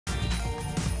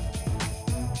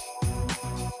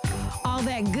All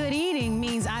that good eating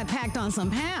means I packed on some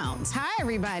pounds. Hi,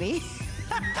 everybody.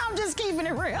 I'm just keeping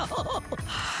it real.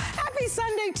 Happy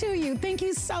Sunday to you. Thank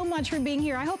you so much for being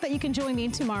here. I hope that you can join me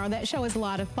tomorrow. That show is a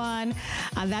lot of fun.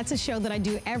 That's a show that I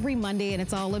do every Monday, and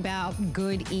it's all about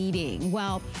good eating.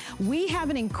 Well, we have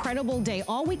an incredible day.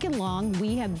 All weekend long,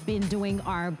 we have been doing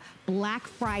our Black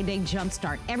Friday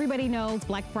Jumpstart. Everybody knows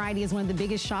Black Friday is one of the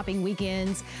biggest shopping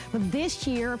weekends. But this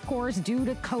year, of course, due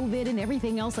to COVID and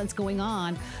everything else that's going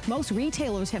on, most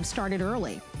retailers have started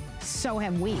early. So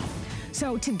have we.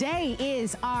 So today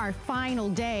is our final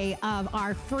day of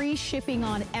our free shipping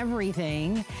on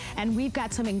everything, and we've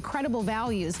got some incredible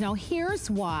values. Now here's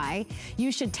why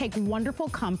you should take wonderful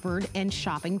comfort in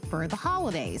shopping for the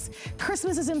holidays.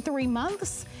 Christmas is in 3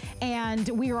 months, and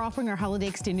we are offering our holiday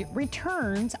extended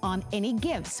returns on any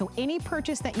gifts. So any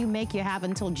purchase that you make, you have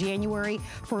until January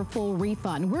for a full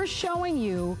refund. We're showing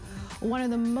you one of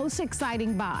the most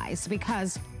exciting buys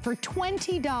because for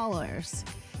 $20,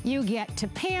 you get to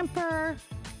pamper,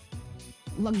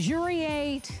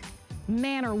 luxuriate,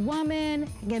 man or woman,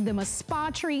 give them a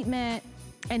spa treatment,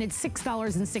 and it's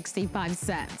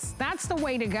 $6.65. That's the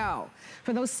way to go.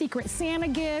 For those Secret Santa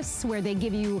gifts where they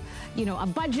give you, a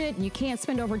budget and you can't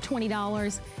spend over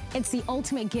 $20, it's the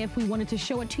ultimate gift. We wanted to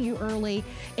show it to you early.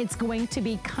 It's going to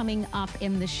be coming up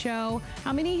in the show.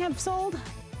 How many have sold?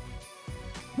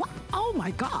 What? Oh my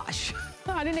gosh,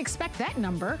 I didn't expect that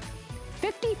number.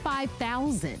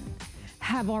 55,000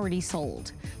 have already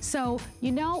sold. So,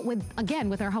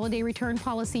 with our holiday return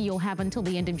policy, you'll have until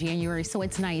the end of January, so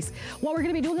it's nice. What we're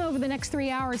gonna be doing over the next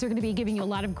 3 hours, we're gonna be giving you a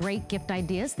lot of great gift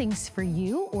ideas, things for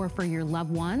you or for your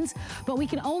loved ones. But we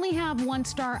can only have one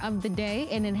star of the day,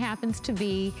 and it happens to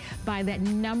be by that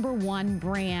 #1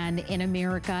 brand in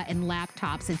America in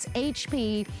laptops. It's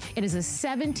HP. It is a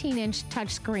 17-inch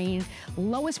touchscreen.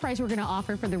 Lowest price we're gonna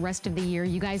offer for the rest of the year.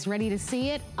 You guys ready to see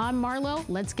it? I'm Marlo.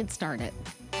 Let's get started.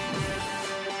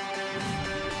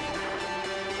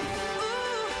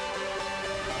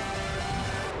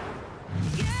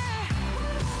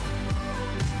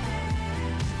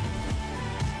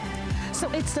 So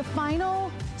it's the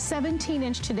final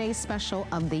 17-inch Today's Special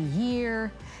of the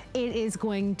year. It is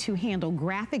going to handle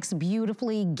graphics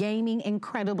beautifully, gaming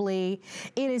incredibly.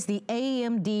 It is the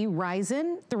AMD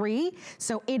Ryzen 3,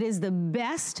 so it is the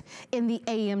best in the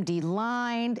AMD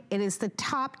line. It is the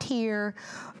top tier.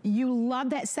 You love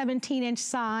that 17-inch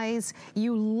size.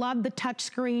 You love the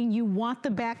touchscreen. You want the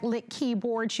backlit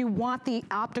keyboards. You want the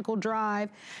optical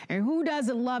drive. And who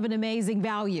doesn't love an amazing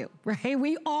value, right?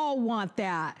 We all want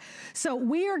that. So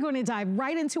we are going to dive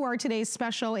right into our Today's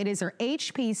Special. It is our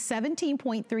HP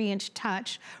 17.3-inch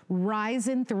touch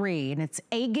Ryzen 3, and it's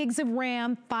 8 gigs of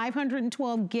RAM,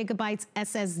 512 gigabytes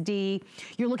SSD.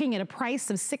 You're looking at a price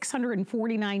of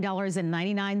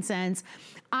 $649.99.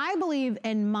 I believe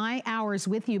in my hours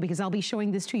with you, because I'll be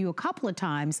showing this to you a couple of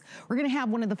times, we're gonna have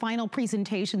one of the final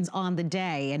presentations on the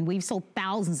day, and we've sold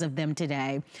thousands of them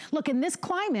today. Look, in this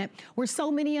climate where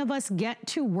so many of us get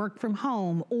to work from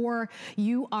home, or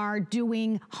you are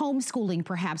doing homeschooling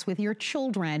perhaps with your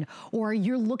children, or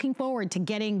you're looking forward to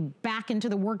getting back into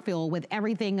the work field with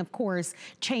everything, of course,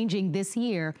 changing this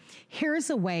year, here's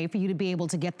a way for you to be able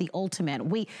to get the ultimate.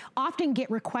 We often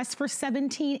get requests for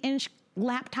 17-inch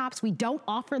laptops. We don't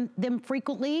offer them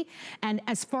frequently. And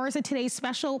as far as Today's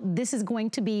Special, this is going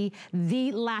to be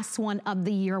the last one of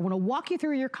the year. I want to walk you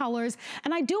through your colors.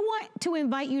 And I do want to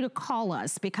invite you to call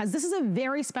us, because this is a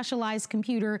very specialized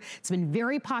computer. It's been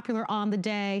very popular on the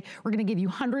day. We're going to give you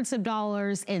hundreds of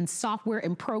dollars in software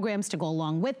and programs to go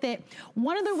along with it.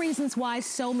 One of the reasons why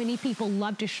so many people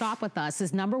love to shop with us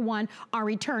is, #1, our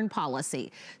return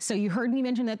policy. So you heard me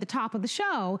mention at the top of the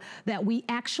show that we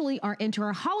actually are into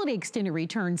our holiday extended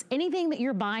returns. Anything that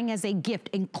you're buying as a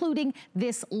gift, including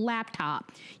this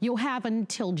laptop, you'll have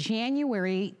until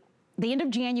January, the end of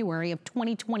January of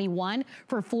 2021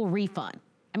 for a full refund.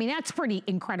 I mean, that's pretty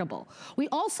incredible. We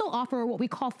also offer what we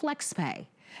call FlexPay.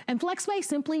 And FlexPay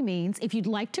simply means if you'd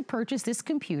like to purchase this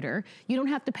computer, you don't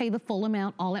have to pay the full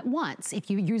amount all at once. If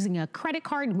you're using a credit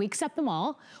card, and we accept them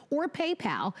all, or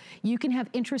PayPal, you can have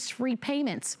interest-free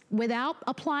payments without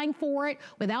applying for it,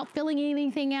 without filling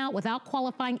anything out, without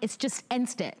qualifying. It's just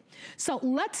instant. So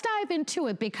let's dive into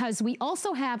it, because we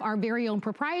also have our very own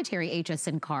proprietary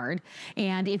HSN card.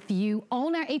 And if you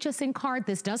own our HSN card,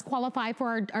 this does qualify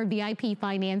for our VIP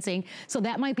financing. So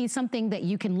that might be something that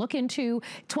you can look into.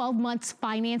 12 months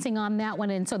financing on that one,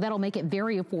 and so that'll make it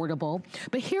very affordable.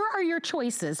 But here are your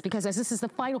choices, because as this is the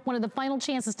final, one of the final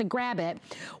chances to grab it,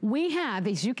 we have,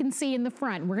 as you can see in the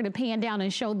front, we're gonna pan down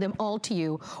and show them all to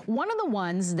you. One of the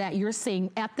ones that you're seeing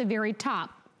at the very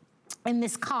top and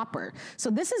this copper. So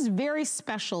this is very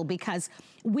special because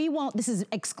this is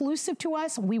exclusive to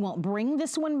us. We won't bring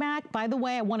this one back. By the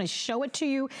way, I wanna show it to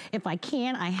you if I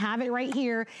can. I have it right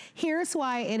here. Here's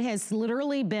why it has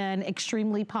literally been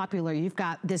extremely popular. You've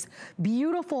got this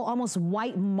beautiful, almost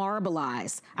white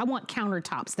marbleized. I want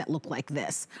countertops that look like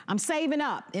this. I'm saving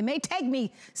up. It may take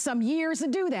me some years to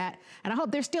do that, and I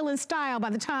hope they're still in style by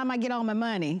the time I get all my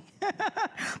money. But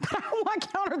I want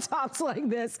countertops like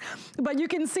this. But you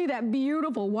can see that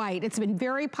beautiful white. It's been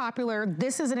very popular.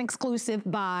 This is an exclusive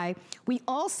buy. We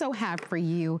also have for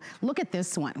you, look at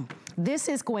this one. This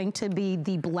is going to be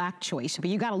the black choice, but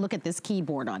you gotta look at this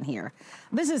keyboard on here.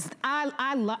 This is,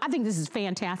 I think this is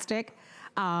fantastic.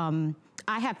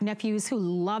 I have nephews who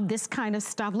love this kind of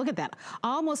stuff. Look at that,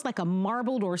 almost like a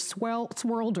marbled or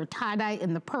swirled or tie-dye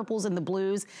in the purples and the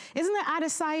blues. Isn't that out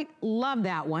of sight? Love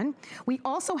that one. We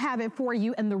also have it for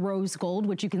you in the rose gold,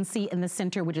 which you can see in the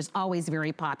center, which is always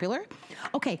very popular.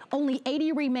 Okay, only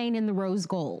 80 remain in the rose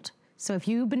gold. So if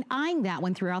you've been eyeing that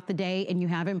one throughout the day and you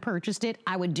haven't purchased it,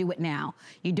 I would do it now.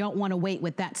 You don't want to wait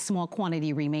with that small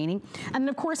quantity remaining. And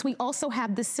of course, we also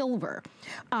have the silver.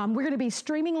 We're going to be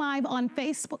streaming live on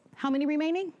Facebook. How many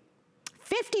remaining?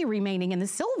 50 remaining in the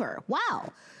silver.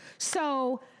 Wow.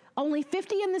 So only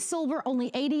 50 in the silver,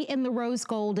 only 80 in the rose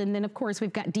gold, and then of course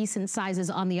we've got decent sizes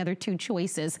on the other two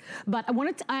choices. But I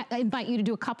wanted to invite you to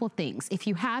do a couple of things. If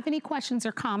you have any questions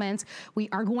or comments, we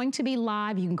are going to be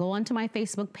live. You can go onto my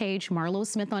Facebook page, Marlo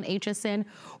Smith on HSN,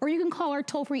 or you can call our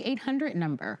toll-free 800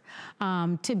 number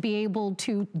to be able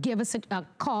to give us a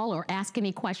call or ask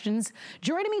any questions.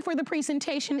 Joining me for the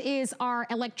presentation is our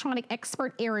electronic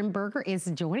expert, Aaron Berger,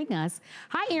 is joining us.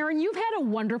 Hi, Aaron. You've had a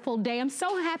wonderful day. I'm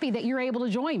so happy that you're able to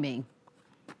join me.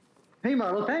 Hey,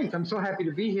 Marlo, thanks. I'm so happy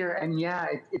to be here. And yeah,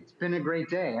 it's been a great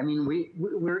day. I mean,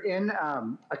 we're in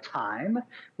a time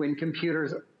when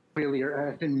computers really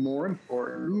have been more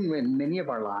important in many of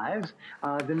our lives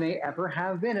than they ever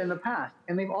have been in the past.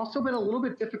 And they've also been a little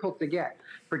bit difficult to get,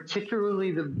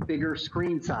 particularly the bigger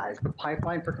screen size. The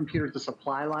pipeline for computers, the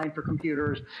supply line for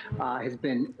computers has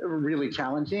been really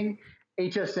challenging.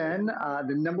 HSN,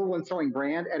 the #1 selling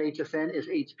brand at HSN is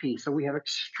HP. So we have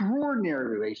extraordinary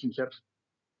relationships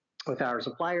with our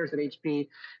suppliers at HP.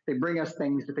 They bring us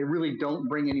things that they really don't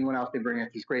bring anyone else. They bring us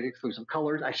these great exclusive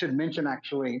colors. I should mention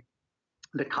actually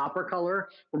the copper color,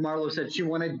 where Marlo said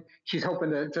she's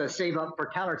hoping to save up for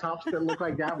countertops that look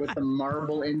like that with the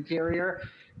marble interior.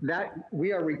 That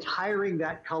we are retiring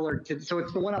that color so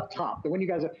it's the one up top, the one you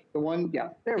guys are,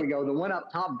 there we go, the one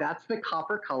up top, that's the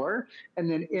copper color. And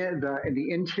then the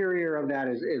interior of that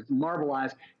is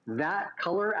marbleized. That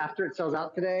color, after it sells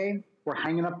out today, we're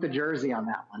hanging up the jersey on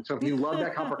that one. So if you love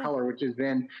that copper color, which has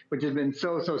been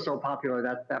so popular,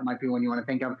 that might be one you want to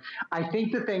think of. I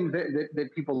think the thing that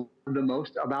people love the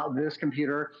most about this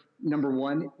computer,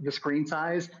 #1, the screen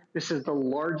size. This is the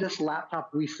largest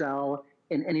laptop we sell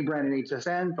in any brand at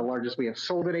HSN, the largest we have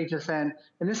sold at HSN.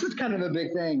 And this is kind of a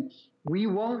big thing. We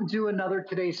won't do another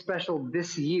Today Special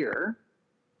this year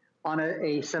on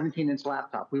a 17-inch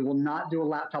laptop. We will not do a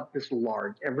laptop this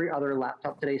large. Every other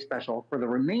laptop Today Special for the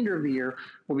remainder of the year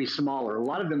will be smaller. A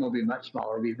lot of them will be much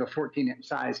smaller, will be the 14-inch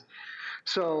size.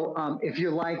 So if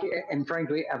you like, and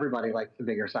frankly, everybody likes the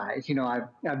bigger size. You know,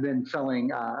 I've been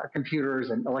selling computers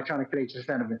and electronics at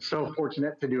HSN. I've been so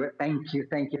fortunate to do it. Thank you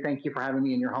for having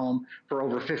me in your home for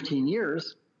over 15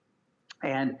 years.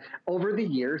 And over the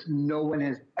years, no one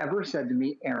has ever said to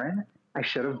me, Aaron, I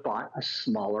should have bought a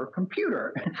smaller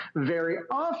computer. Very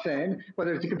often,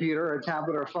 whether it's a computer or a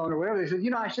tablet or a phone or whatever, they said,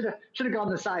 you know, I should have gone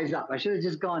the size up. I should have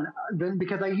just gone,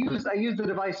 because I use the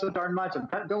device so darn much.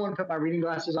 I don't want to put my reading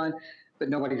glasses on, but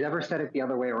nobody's ever said it the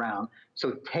other way around.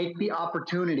 So take the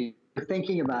opportunity of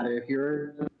thinking about it. If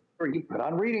you put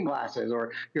on reading glasses,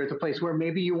 or you're at the place where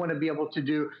maybe you want to be able to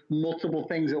do multiple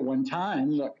things at one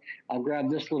time. Look, I'll grab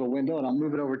this little window and I'll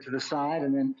move it over to the side,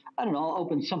 and then, I don't know, I'll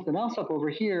open something else up over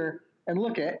here and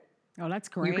look at. Oh, that's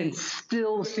great. You can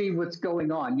still see what's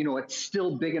going on. You know, it's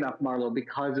still big enough, Marlo,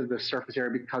 because of the surface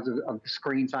area, because of the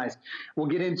screen size. We'll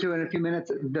get into it in a few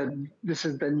minutes. This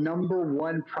is the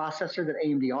 #1 processor that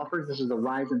AMD offers. This is the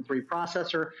Ryzen 3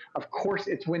 processor. Of course,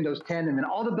 it's Windows 10, and then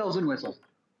all the bells and whistles.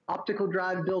 Optical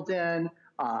drive built in,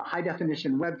 high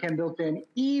definition webcam built in,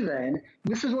 even,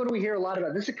 this is what we hear a lot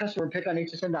about. This is a customer pick on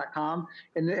hsn.com,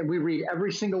 and we read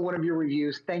every single one of your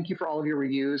reviews. Thank you for all of your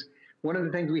reviews. One of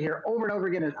the things we hear over and over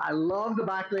again is, I love the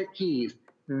backlit keys.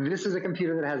 This is a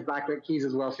computer that has backlit keys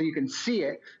as well, so you can see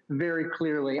it very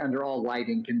clearly under all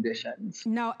lighting conditions.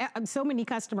 No, so many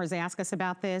customers ask us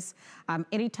about this.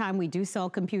 Anytime we do sell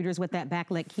computers with that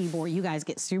backlit keyboard, you guys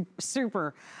get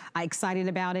super excited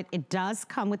about it. It does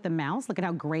come with the mouse. Look at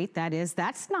how great that is.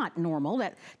 That's not normal.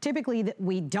 That typically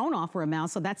we don't offer a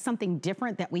mouse, so that's something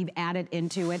different that we've added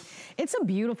into it. It's a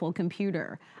beautiful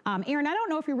computer. Aaron, I don't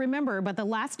know if you remember, but the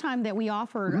last time that we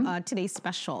offered today's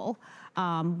special,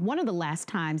 one of the last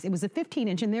times, it was a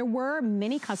 15-inch, and there were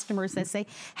many customers that say,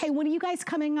 hey, when are you guys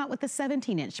coming out with the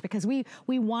 17-inch? Because we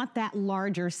want that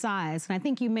larger size. And I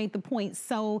think you made the point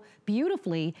so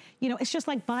beautifully. You know, it's just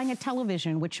like buying a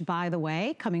television, which, by the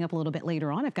way, coming up a little bit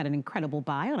later on, I've got an incredible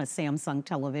buy on a Samsung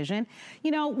television. You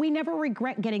know, we never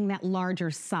regret getting that larger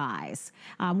size.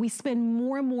 We spend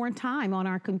more and more time on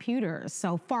our computers,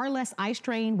 so far less eye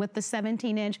strain with the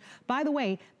 17-inch. By the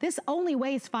way, this only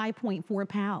weighs 5.4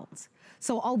 pounds.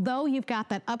 So although you've got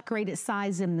that upgraded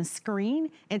size in the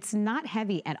screen, it's not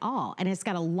heavy at all. And it's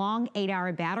got a long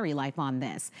 8-hour battery life on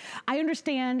this. I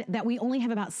understand that we only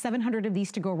have about 700 of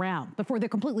these to go around before they're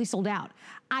completely sold out.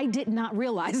 I did not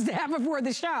realize that before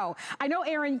the show. I know,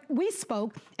 Aaron, we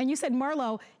spoke and you said,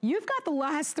 Marlo, you've got the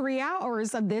last 3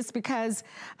 hours of this because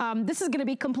this is gonna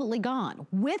be completely gone.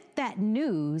 With that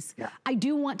news, I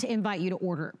do want to invite you to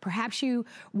order. Perhaps you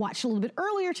watched a little bit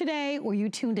earlier today or you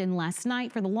tuned in last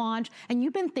night for the launch and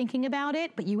you've been thinking about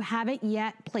it, but you haven't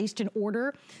yet placed an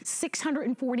order.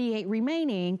 648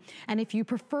 remaining. And if you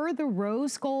prefer the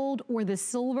rose gold or the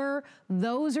silver,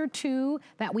 those are two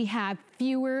that we have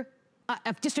fewer,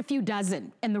 just a few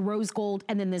dozen, and the rose gold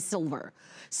and then the silver.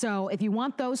 So if you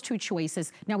want those two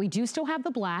choices, now we do still have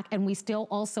the black and we still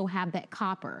also have that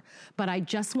copper, but I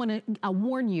just want to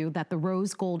warn you that the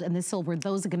rose gold and the silver,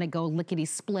 those are going to go lickety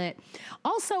split.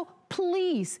 Also,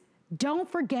 please,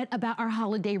 don't forget about our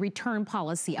holiday return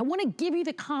policy. I want to give you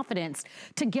the confidence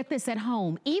to get this at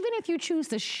home, even if you choose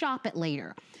to shop it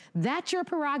later. That's your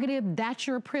prerogative, that's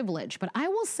your privilege. But I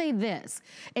will say this,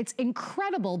 it's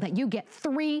incredible that you get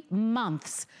 3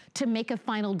 months to make a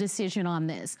final decision on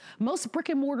this. Most brick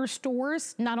and mortar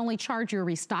stores not only charge you a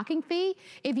restocking fee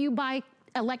if you buy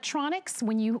electronics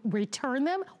when you return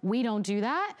them. We don't do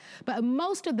that, but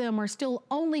most of them are still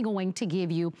only going to give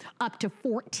you up to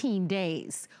 14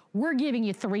 days. We're giving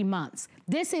you 3 months.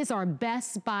 This is our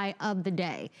best buy of the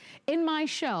day. In my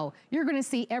show, you're gonna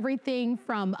see everything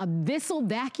from a Bissell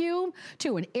vacuum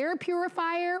to an air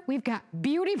purifier. We've got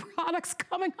beauty products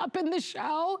coming up in the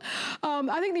show.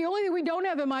 I think the only thing we don't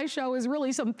have in my show is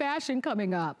really some fashion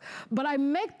coming up. But I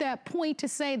make that point to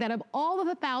say that of all of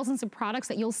the thousands of products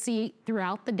that you'll see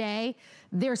throughout the day,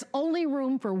 there's only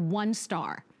room for 1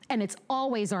 star. And it's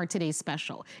always our today's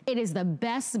special. It is the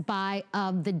best buy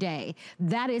of the day.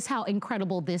 That is how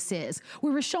incredible this is. We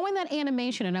were showing that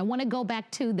animation and I wanna go back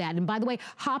to that. And by the way,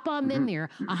 hop on in there,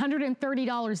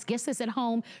 $130 gets this at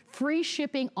home, free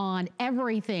shipping on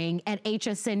everything at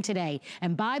HSN today.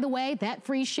 And by the way, that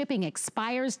free shipping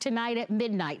expires tonight at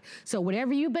midnight. So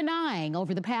whatever you've been eyeing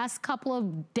over the past couple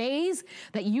of days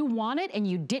that you wanted and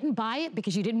you didn't buy it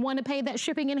because you didn't wanna pay that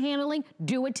shipping and handling,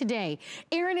 do it today.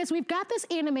 Aaron, as we've got this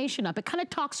animation up, it kind of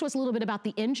talks to us a little bit about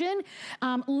the engine.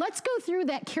 Let's go through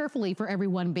that carefully for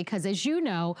everyone because as you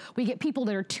know, we get people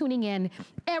that are tuning in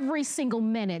every single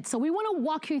minute. So we want to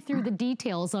walk you through the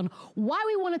details on why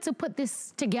we wanted to put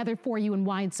this together for you and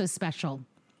why it's so special.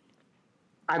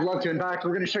 I'd love to. In fact,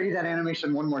 we're going to show you that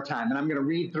animation one more time, and I'm going to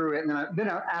read through it. And then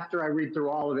after I read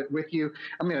through all of it with you,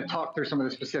 I'm going to talk through some of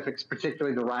the specifics,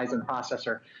 particularly the Ryzen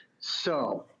processor.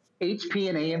 So HP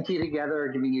and AMT together are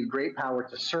giving you great power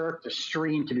to surf, to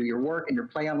stream, to do your work and your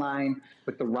play online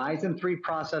with the Ryzen 3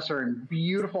 processor and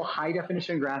beautiful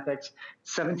high-definition graphics,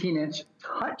 17-inch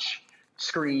touch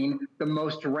screen, the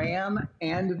most RAM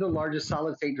and the largest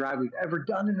solid-state drive we've ever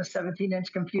done in a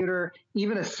 17-inch computer,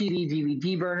 even a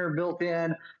CD/DVD burner built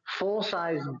in,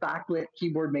 full-size backlit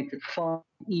keyboard makes it fun,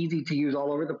 easy to use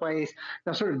all over the place.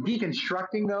 Now, sort of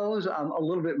deconstructing those a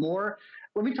little bit more,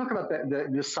 let me talk about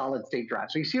the solid-state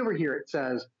drive. So you see over here, it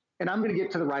says, and I'm going to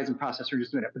get to the Ryzen processor in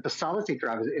just a minute, but the solid-state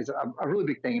drive is a really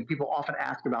big thing, and people often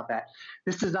ask about that.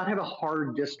 This does not have a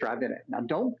hard disk drive in it. Now,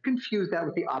 don't confuse that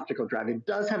with the optical drive. It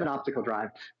does have an optical drive.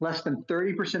 Less than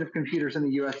 30% of computers in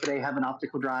the US today have an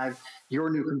optical drive. Your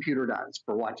new computer does,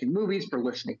 for watching movies, for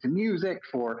listening to music,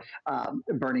 for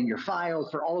burning your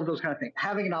files, for all of those kind of things.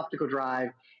 Having an optical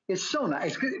drive is so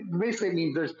nice. Basically, it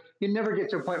means you never get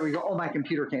to a point where you go, oh, my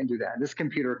computer can't do that. This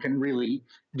computer can really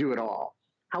do it all.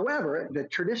 However, the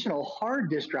traditional hard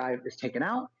disk drive is taken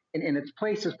out, and in its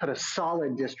place is put a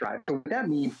solid disk drive. So what that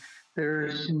means,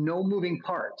 there's no moving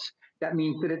parts. That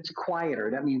means that it's quieter.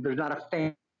 That means there's not a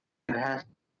fan that has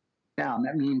down.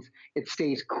 That means it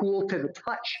stays cool to the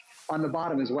touch on the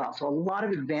bottom as well. So a lot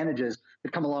of advantages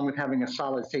that come along with having a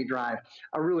solid state drive.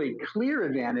 A really clear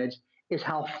advantage is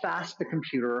how fast the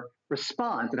computer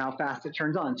responds and how fast it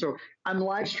turns on. So I'm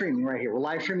live streaming right here. We're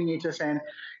live streaming HSN.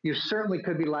 You certainly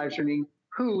could be live streaming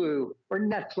Hulu or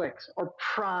Netflix or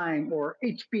Prime or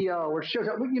HBO or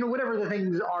Showtime, whatever the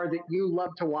things are that you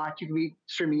love to watch. You can be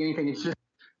streaming anything. It's just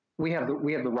we have the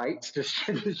rights to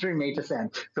stream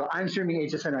HSN. So I'm streaming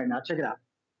HSN right now. Check it out.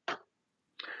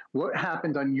 What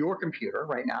happens on your computer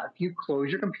right now, if you close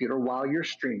your computer while you're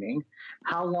streaming,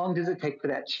 how long does it take for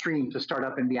that stream to start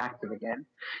up and be active again?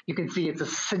 You can see it's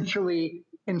essentially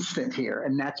instant here,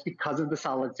 and that's because of the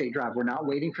solid state drive. We're not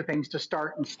waiting for things to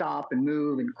start and stop and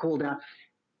move and cool down.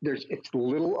 It's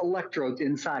little electrodes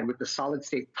inside with the solid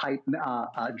state type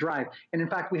drive. And in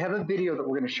fact, we have a video that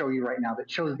we're going to show you right now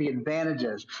that shows the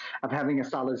advantages of having a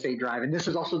solid state drive. And this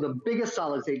is also the biggest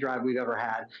solid state drive we've ever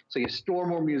had. So you store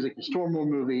more music, you store more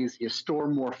movies, you store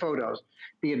more photos.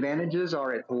 The advantages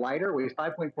are it's lighter, weighs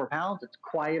 5.4 pounds, it's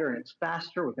quieter and it's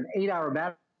faster with an 8-hour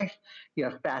battery life. You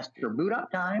have faster boot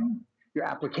up time. Your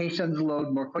applications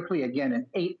load more quickly. Again, an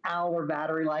 8-hour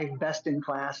battery life, best in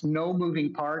class, no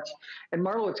moving parts. And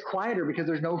Marlo, it's quieter because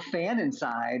there's no fan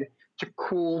inside to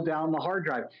cool down the hard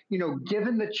drive.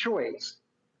 Given the choice,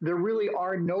 there really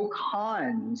are no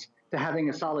cons to having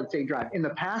a solid state drive. In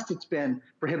the past, it's been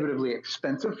prohibitively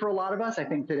expensive for a lot of us. I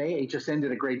think today HSN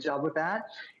did a great job with that.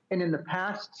 And in the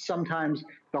past, sometimes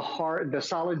the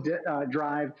solid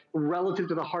drive relative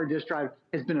to the hard disk drive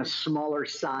has been a smaller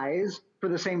size for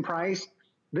the same price.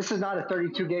 This is not a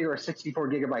 32 gig or a 64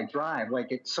 gigabyte drive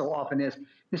like it so often is.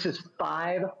 This is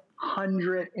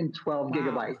 512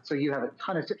 gigabytes. So you have a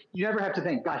ton of, you never have to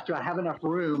think, gosh, do I have enough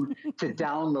room to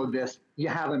download this? You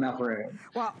have enough room.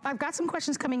 Well, I've got some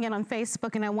questions coming in on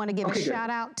Facebook, and I want to give a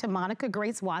shout out to Monica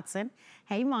Grace Watson.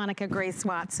 Hey, Monica Grace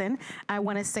Watson. I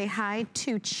want to say hi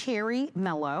to Cherry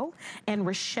Mello and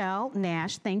Rochelle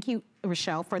Nash. Thank you,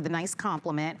 Rochelle, for the nice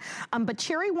compliment. But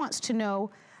Cherry wants to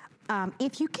know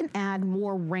if you can add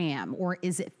more RAM, or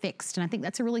is it fixed? And I think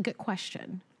that's a really good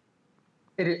question.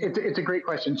 It's a great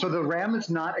question. So the RAM is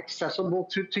not accessible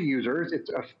to users. It's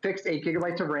a fixed 8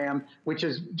 gigabytes of RAM, which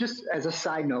is, just as a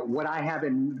side note, what I have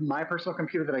in my personal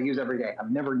computer that I use every day.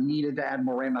 I've never needed to add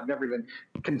more RAM. I've never even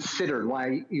considered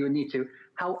why you would need to.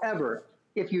 However,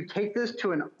 if you take this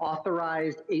to an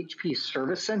authorized HP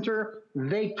service center,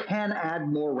 they can add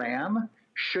more RAM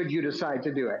should you decide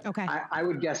to do it. Okay. I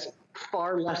would guess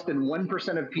far less than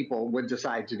 1% of people would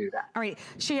decide to do that. All right,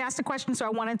 she asked a question, so I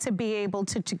wanted to be able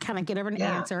to kind of get her an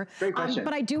answer. Great question.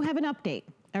 But I do have an update,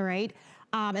 all right?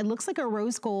 It looks like a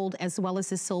rose gold as well as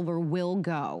the silver will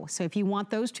go. So if you want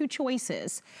those two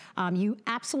choices, you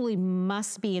absolutely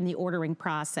must be in the ordering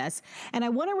process. And I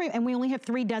want to, and we only have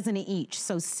 3 dozen of each.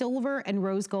 So silver and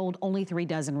rose gold, only 3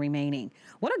 dozen remaining.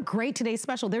 What a great today's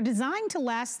special. They're designed to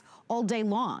last all day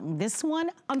long. This one,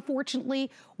 unfortunately,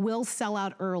 will sell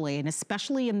out early, and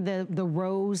especially in the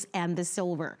rose and the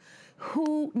silver.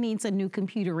 Who needs a new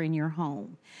computer in your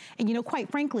home? And quite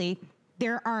frankly,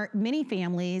 there are many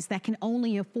families that can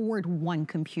only afford 1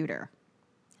 computer.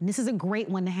 And this is a great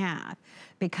one to have,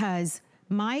 because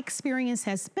my experience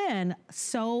has been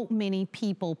so many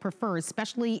people prefer,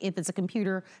 especially if it's a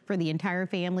computer for the entire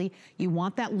family, you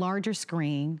want that larger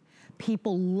screen.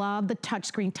 People love the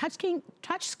touchscreen. Touchscreen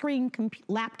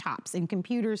laptops and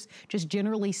computers, just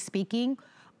generally speaking,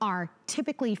 are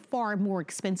typically far more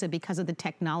expensive because of the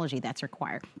technology that's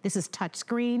required. This is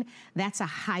touchscreen. That's a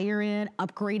higher end,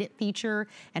 upgraded feature.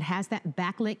 It has that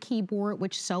backlit keyboard,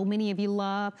 which so many of you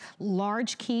love.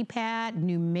 Large keypad,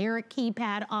 numeric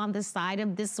keypad on the side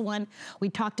of this one. We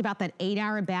talked about that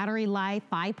 8-hour battery life,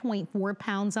 5.4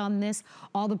 pounds on this,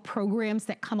 all the programs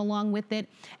that come along with it.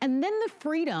 And then the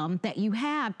freedom that you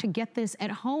have to get this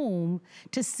at home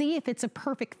to see if it's a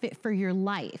perfect fit for your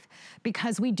life.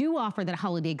 Because we do offer that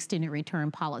holiday extended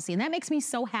return policy. And that makes me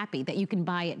so happy that you can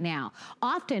buy it now.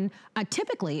 Often,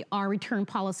 typically, our return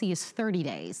policy is 30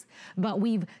 days. But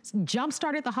we've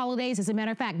jump-started the holidays. As a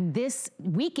matter of fact, this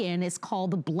weekend is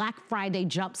called the Black Friday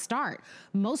Jump Start.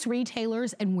 Most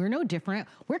retailers, and we're no different,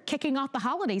 we're kicking off the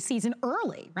holiday season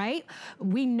early, right?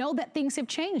 We know that things have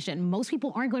changed, and most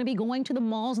people aren't going to be going to the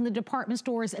malls and the department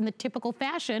stores in the typical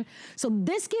fashion. So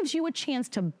this gives you a chance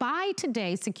to buy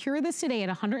today, secure this today at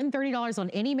 $130 on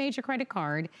any major credit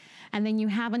card, card, and then you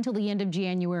have until the end of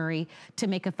January to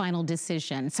make a final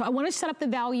decision. So I want to set up the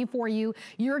value for you.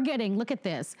 You're getting, look at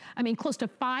this, I mean, close to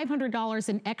 $500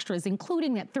 in extras,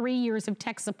 including that 3 years of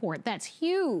tech support. That's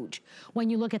huge when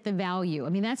you look at the value. I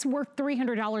mean, that's worth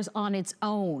 $300 on its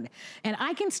own. And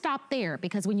I can stop there,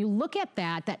 because when you look at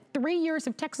that 3 years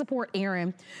of tech support,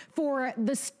 Aaron, for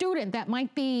the student that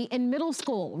might be in middle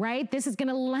school, right? This is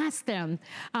gonna last them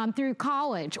through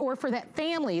college, or for that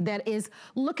family that is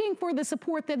looking for the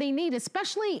support that they need,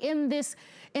 especially in this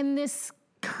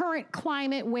current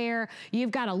climate where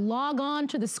you've got to log on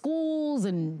to the schools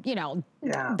and, you know,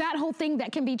 that whole thing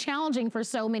that can be challenging for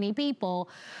so many people.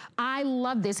 I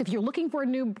love this. If you're looking for a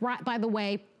new, by the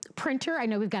way, printer, I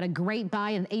know we've got a great buy,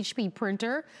 an HP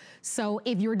printer. So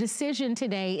if your decision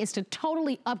today is to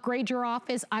totally upgrade your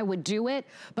office, I would do it.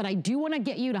 But I do want to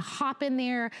get you to hop in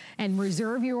there and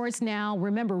reserve yours now.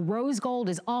 Remember, rose gold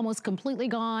is almost completely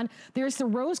gone. There's the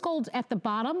rose gold at the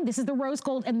bottom. This is the rose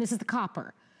gold, and this is the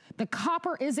copper. The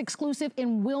copper is exclusive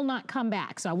and will not come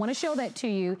back. So I want to show that to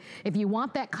you. If you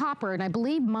want that copper, and I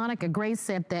believe Monica Gray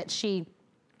said that she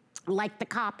liked the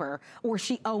copper, or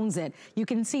she owns it. You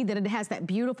can see that it has that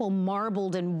beautiful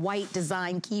marbled and white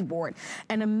design keyboard.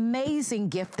 An amazing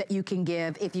gift that you can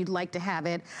give if you'd like to have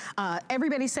it.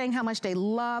 Everybody's saying how much they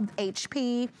love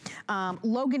HP.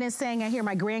 Logan is saying, I hear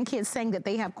my grandkids saying that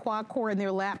they have quad core in their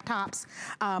laptops.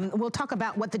 We'll talk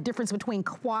about what the difference between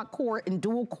quad core and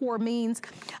dual core means.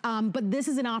 But this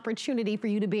is an opportunity for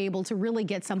you to be able to really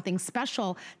get something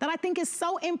special that I think is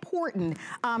so important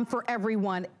for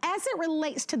everyone as it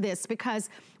relates to this, because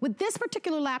with this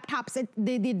particular laptop,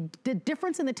 the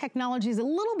difference in the technology is a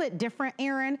little bit different,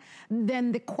 Aaron,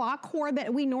 than the quad core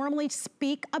that we normally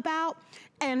speak about.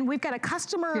 And we've got a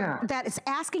customer that is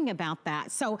asking about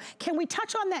that. So can we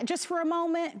touch on that just for a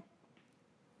moment?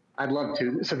 I'd love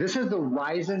to. So this is the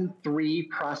Ryzen 3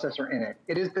 processor in it.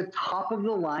 It is the top of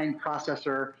the line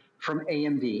processor from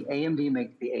AMD. AMD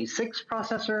makes the A6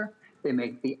 processor, they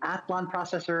make the Athlon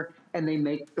processor, and they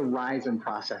make the Ryzen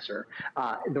processor.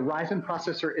 The Ryzen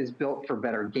processor is built for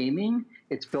better gaming,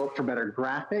 it's built for better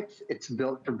graphics, it's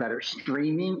built for better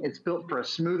streaming, it's built for a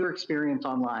smoother experience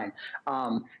online.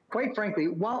 Quite frankly,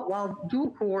 while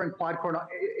dual core and quad core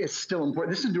is still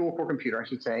important, this is a dual core computer, I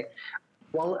should say.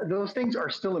 While those things are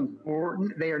still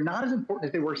important, they are not as important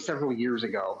as they were several years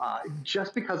ago,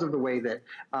 just because of the way that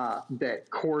that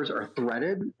cores are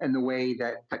threaded and the way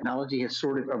that technology has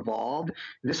sort of evolved.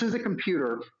 This is a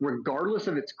computer, regardless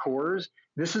of its cores,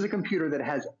 this is a computer that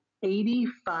has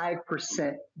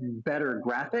 85% better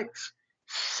graphics,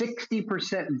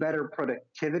 60% better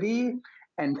productivity,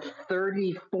 and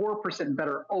 34%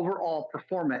 better overall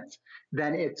performance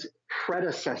than its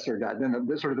predecessor does, than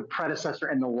the sort of the predecessor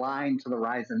and the line to the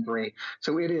Ryzen 3.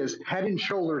 So it is head and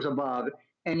shoulders above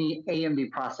any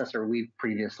AMD processor we've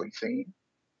previously seen.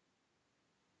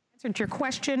 Answered your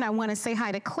question. I want to say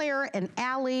hi to Claire and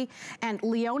Allie, and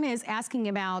Leona is asking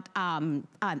about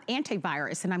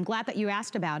antivirus, and I'm glad that you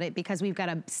asked about it because we've got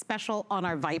a special on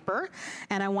our Viper,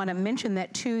 and I want to mention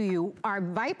that to you. Our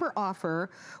Viper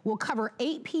offer will cover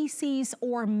 8 PCs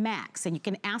or Macs, and you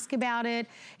can ask about it.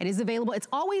 It is available. It's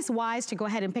always wise to go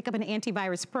ahead and pick up an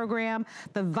antivirus program.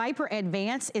 The Viper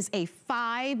Advance is a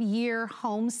 5-year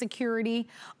home security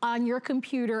on your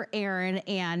computer, Aaron,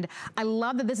 and I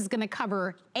love that this is going to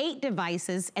cover 8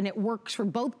 devices, and it works for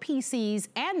both PCs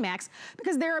and Macs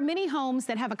because there are many homes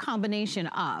that have a combination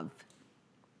of.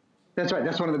 That's right.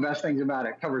 That's one of the best things about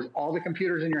it. It covers all the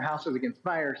computers in your houses against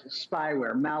viruses,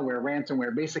 spyware, malware,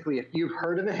 ransomware. Basically, if you've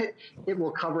heard of it, it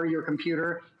will cover your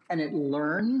computer, and it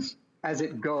learns as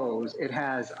it goes. It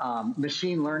has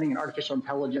machine learning and artificial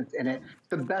intelligence in it. It's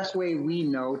the best way we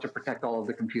know to protect all of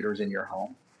the computers in your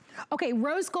home. Okay,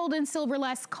 rose gold and silver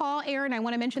less. Call Aaron. I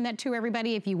want to mention that to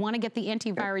everybody. If you want to get the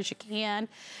antivirus, you can.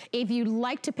 If you'd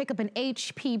like to pick up an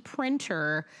HP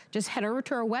printer, just head over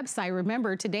to our website.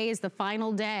 Remember, today is the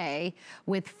final day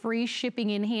with free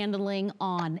shipping and handling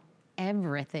on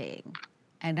everything.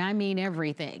 And I mean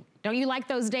everything. Don't you like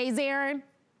those days, Aaron?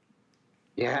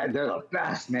 Yeah, they're the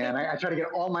best, man. I try to get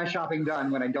all my shopping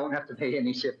done when I don't have to pay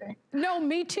any shipping. No,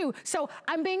 me too. So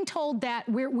I'm being told that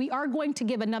we are going to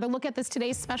give another look at this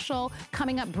today's special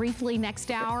coming up briefly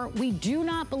next hour. We do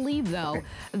not believe, though,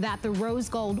 that the rose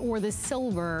gold or the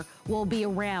silver will be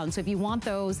around. So if you want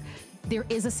those, there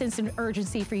is a sense of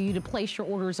urgency for you to place your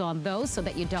orders on those so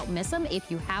that you don't miss them.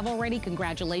 If you have already,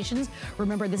 congratulations.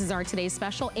 Remember, this is our today's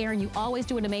special. Aaron, you always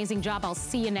do an amazing job. I'll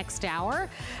see you next hour.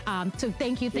 So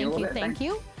thank you, thank you, thank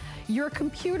you. Your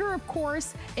computer, of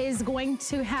course, is going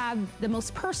to have the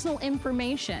most personal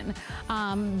information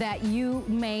that you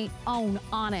may own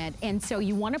on it. And so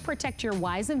you want to protect your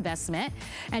wise investment,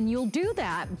 and you'll do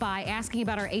that by asking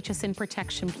about our HSN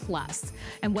Protection Plus.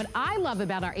 And what I love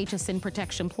about our HSN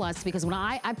Protection Plus, because when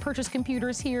I purchase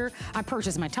computers here, I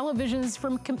purchase my televisions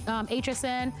from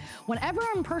HSN. Whenever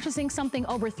I'm purchasing something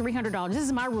over $300, this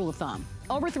is my rule of thumb,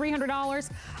 over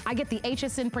 $300, I get the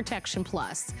HSN Protection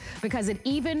Plus because it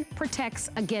even protects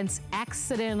against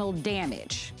accidental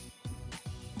damage.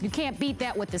 You can't beat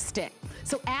that with a stick.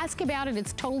 So ask about it,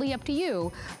 it's totally up to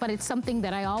you, but it's something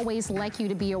that I always like you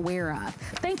to be aware of.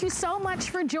 Thank you so much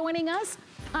for joining us.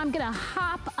 I'm gonna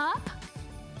hop up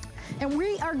and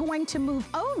we are going to move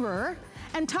over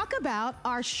and talk about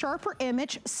our Sharper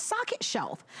Image socket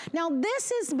shelf. Now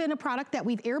this has been a product that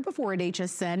we've aired before at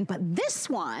HSN, but this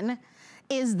one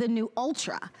is the new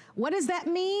Ultra. What does that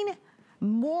mean?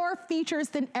 More features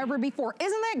than ever before.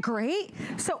 Isn't that great?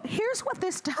 So here's what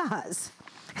this does.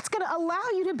 It's gonna allow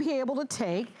you to be able to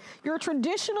take your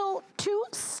traditional 2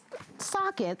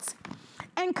 sockets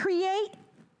and create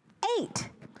 8.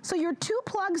 So your 2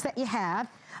 plugs that you have,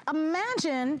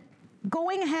 imagine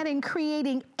going ahead and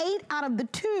creating 8 out of the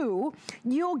 2,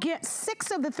 you'll get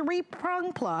 6 of the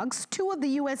 3-prong plugs, 2 of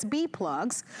the USB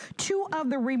plugs, 2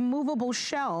 of the removable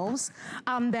shelves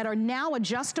that are now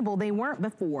adjustable. They weren't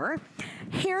before.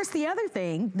 Here's the other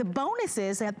thing. The bonus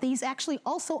is that these actually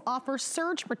also offer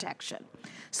surge protection.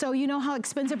 So you know how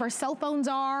expensive our cell phones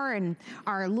are and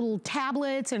our little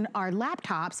tablets and our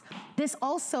laptops. This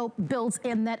also builds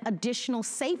in that additional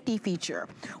safety feature.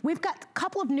 We've got a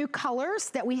couple of new colors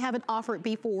that we haven't offered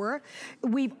before.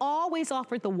 We've always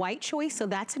offered the white choice, so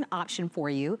that's an option for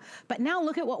you. But now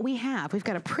look at what we have. We've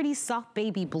got a pretty soft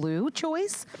baby blue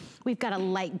choice. We've got a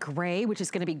light gray, which is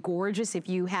gonna be gorgeous if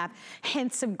you have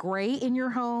hints of gray in your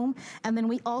home. And then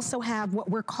we also have what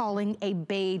we're calling a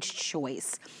beige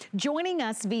choice. Joining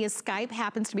us via Skype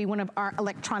happens to be one of our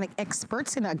electronic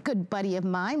experts and a good buddy of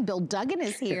mine, Bill Duggan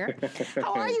is here.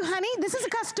 How are you, honey? This is a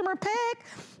customer pick.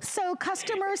 So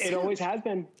customers— It always has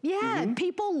been. Yeah,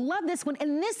 people love this one.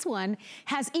 And this one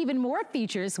has even more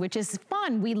features, which is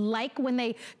fun. We like when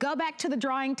they go back to the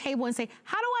drawing table and say,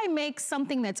 how do I make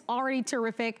something that's already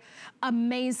terrific,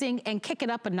 amazing, and kick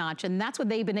it up a notch? And that's what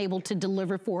they've been able to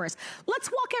deliver for us.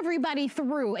 Let's walk everybody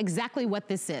through exactly what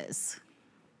this is.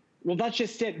 Well, that's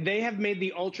just it. They have made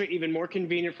the Ultra even more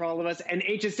convenient for all of us, and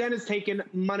HSN has taken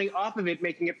money off of it,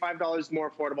 making it $5 more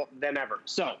affordable than ever.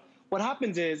 So what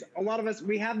happens is, a lot of us,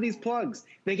 we have these plugs.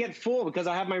 They get full because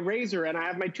I have my razor and I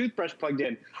have my toothbrush plugged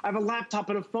in. I have a laptop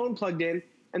and a phone plugged in,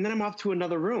 and then I'm off to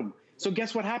another room. So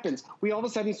guess what happens? We all of a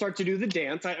sudden start to do the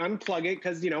dance. I unplug it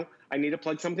because, you know, I need to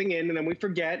plug something in, and then we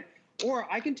forget. Or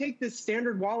I can take this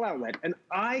standard wall outlet and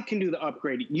I can do the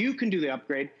upgrade. You can do the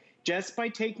upgrade just by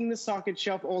taking the Socket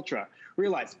Shelf Ultra.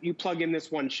 Realize you plug in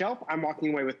this one shelf. I'm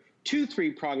walking away with 2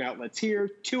 3-prong outlets here,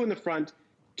 2 in the front,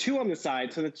 2 on the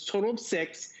side. So that's a total of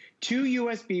 6, 2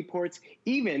 USB ports,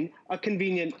 even a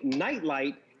convenient night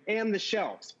light, and the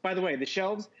shelves. By the way, the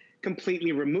shelves,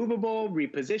 completely removable,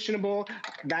 repositionable.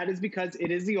 That is because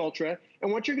it is the Ultra.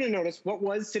 And what you're gonna notice, what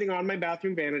was sitting on my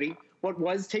bathroom vanity, what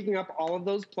was taking up all of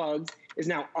those plugs, is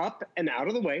now up and out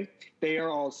of the way. They are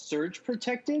all surge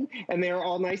protected, and they are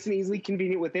all nice and easily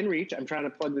convenient within reach. I'm trying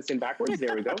to plug this in backwards,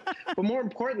 there we go. But more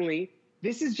importantly,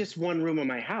 this is just one room of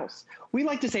my house. We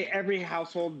like to say every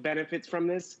household benefits from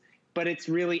this, but it's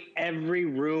really every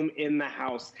room in the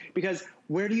house. Because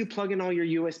where do you plug in all your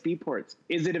USB ports?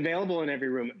 Is it available in every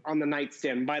room? On the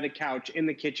nightstand, by the couch, in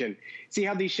the kitchen? See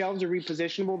how these shelves are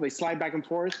repositionable? They slide back and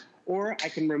forth. Or I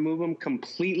can remove them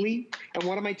completely. And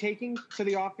what am I taking to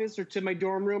the office or to my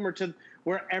dorm room or to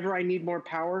wherever I need more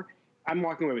power? I'm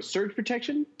walking away with surge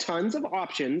protection, tons of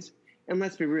options. And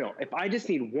let's be real, if I just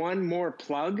need one more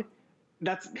plug,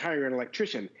 that's hiring an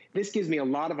electrician. This gives me a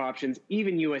lot of options,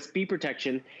 even USB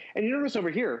protection. And you notice over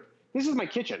here, this is my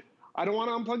kitchen. I don't want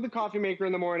to unplug the coffee maker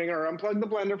in the morning or unplug the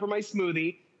blender for my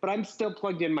smoothie, but I'm still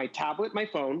plugged in my tablet, my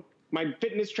phone, my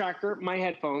fitness tracker, my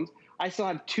headphones. I still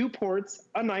have 2 ports,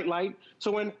 a nightlight,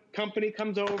 so when company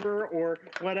comes over or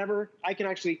whatever, I can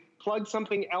actually plug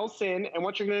something else in, and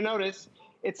what you're gonna notice,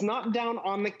 it's not down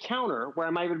on the counter where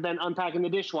I might have been unpacking the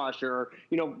dishwasher or,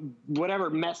 you know, whatever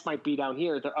mess might be down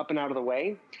here. They're up and out of the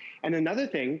way. And another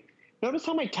thing, notice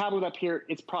how my tablet up here,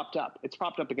 it's propped up. It's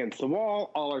propped up against the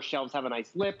wall. All our shelves have a nice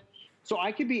lip. So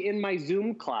I could be in my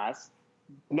Zoom class,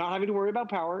 not having to worry about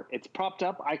power. It's propped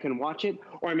up. I can watch it.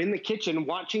 Or I'm in the kitchen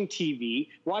watching TV,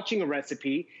 watching a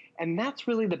recipe. And that's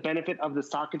really the benefit of the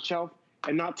socket shelf.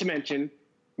 And not to mention,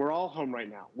 we're all home right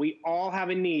now. We all have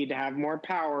a need to have more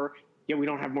power, yet we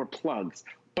don't have more plugs.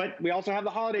 But we also have the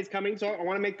holidays coming, so I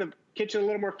want to make the kitchen a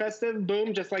little more festive.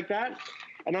 Boom, just like that.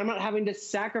 And I'm not having to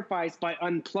sacrifice by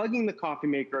unplugging the coffee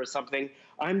maker or something.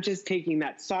 I'm just taking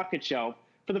that socket shelf,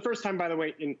 for the first time, by the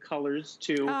way, in colors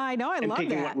too. I know, I love that. And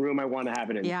picking what room I want to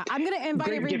have it in. Yeah, I'm going to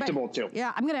invite everybody. Great giftable too.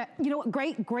 Yeah, I'm going to, you know,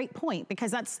 great point,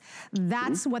 because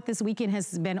that's what this weekend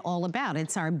has been all about.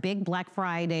 It's our big Black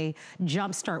Friday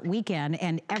jumpstart weekend,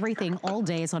 and everything all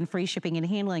day is on free shipping and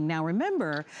handling. Now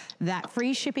remember that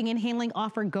free shipping and handling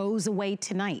offer goes away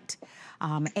tonight.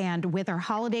 And with our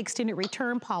holiday extended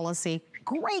return policy,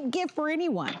 great gift for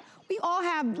anyone. We all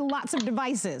have lots of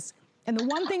devices. And the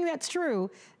one thing that's true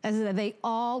is that they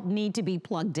all need to be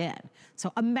plugged in.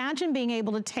 So imagine being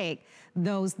able to take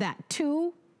that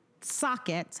 2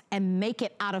 sockets and make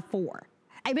it out of 4.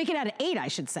 I make it out of 8, I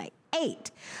should say.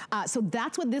 8. So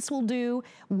that's what this will do.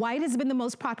 White has been the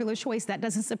most popular choice. That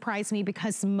doesn't surprise me,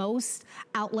 because most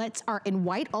outlets are in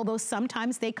white, although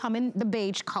sometimes they come in the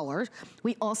beige color.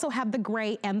 We also have the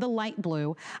gray and the light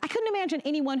blue. I couldn't imagine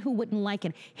anyone who wouldn't like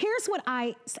it. Here's what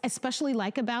I especially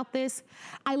like about this.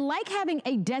 I like having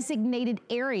a designated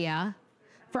area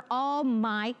for all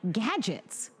my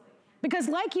gadgets. Because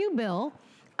like you, Bill,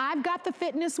 I've got the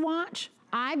fitness watch,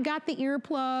 I've got the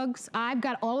earplugs, I've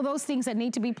got all of those things that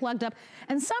need to be plugged up.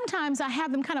 And sometimes I have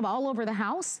them kind of all over the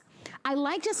house. I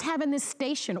like just having this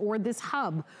station or this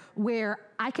hub where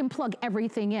I can plug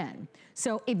everything in.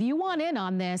 So if you want in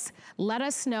on this, let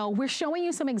us know. We're showing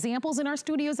you some examples in our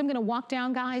studios. I'm gonna walk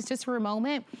down, guys, just for a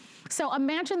moment. So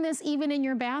imagine this even in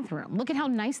your bathroom. Look at how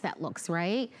nice that looks,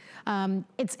 right?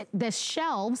 It's the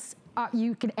shelves.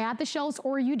 You can add the shelves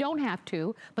or you don't have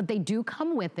to, but they do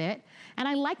come with it. And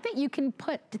I like that you can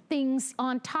put things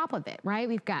on top of it, right?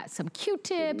 We've got some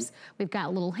Q-tips, we've got a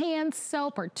little hand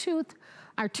soap or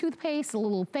our toothpaste, a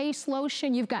little face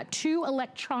lotion. You've got 2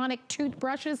 electronic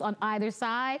toothbrushes on either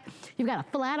side. You've got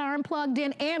a flat iron plugged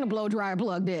in and a blow dryer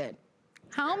plugged in.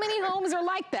 How many homes are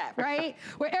like that, right?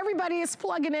 Where everybody is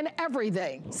plugging in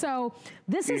everything. So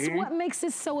this is what makes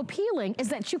this so appealing, is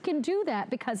that you can do that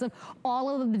because of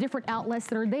all of the different outlets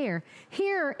that are there.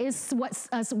 Here is what's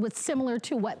similar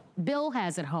to what Bill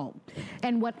has at home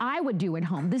and what I would do at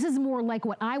home. This is more like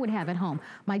what I would have at home.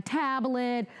 My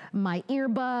tablet, my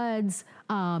earbuds,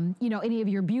 you know, any of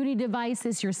your beauty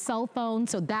devices, your cell phone.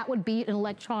 So that would be an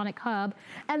electronic hub.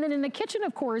 And then in the kitchen,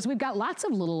 of course, we've got lots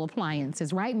of little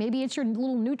appliances, right? Maybe it's your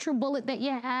little NutriBullet that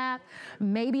you have.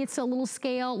 Maybe it's a little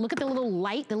scale. Look at the little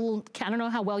light, the little, I don't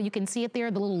know how well you can see it there,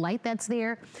 the little light that's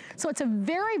there. So it's a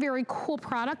very, very cool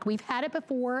product. We've had it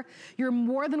before. You're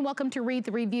more than welcome to read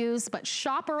the reviews, but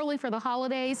shop early for the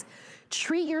holidays.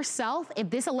 Treat yourself. If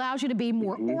this allows you to be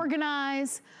more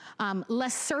organized,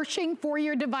 less searching for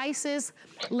your devices,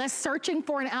 less searching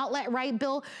for an outlet, right,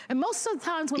 Bill? And most of the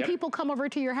times when people come over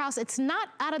to your house, it's not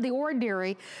out of the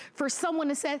ordinary for someone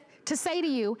to say to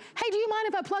you, hey, do you mind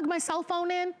if I plug my cell phone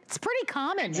in? It's pretty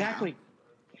common. Exactly. Now.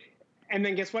 And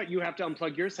then guess what? You have to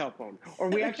unplug your cell phone. Or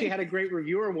we actually had a great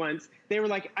reviewer once. They were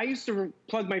like, I used to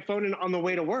plug my phone in on the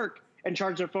way to work and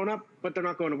charge their phone up, but they're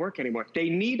not going to work anymore. They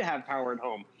need to have power at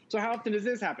home. So how often does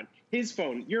this happen? His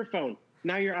phone, your phone,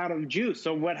 now you're out of juice.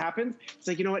 So what happens? It's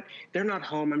like, you know what? They're not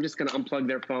home. I'm just going to unplug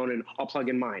their phone and I'll plug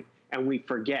in mine. And we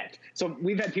forget. So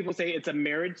we've had people say it's a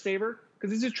marriage saver,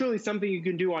 because this is truly something you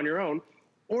can do on your own.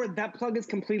 Or that plug is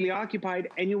completely occupied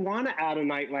and you want to add a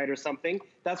nightlight or something.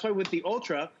 That's why with the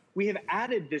Ultra, we have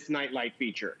added this nightlight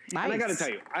feature. Nice. And I got to tell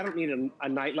you, I don't need a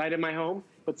nightlight in my home,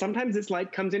 but sometimes this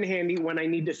light comes in handy when I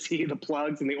need to see the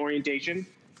plugs and the orientation.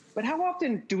 But how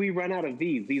often do we run out of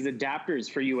these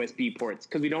adapters for USB ports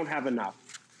because we don't have enough?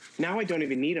 Now I don't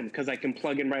even need them because I can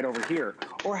plug in right over here.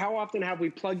 Or how often have we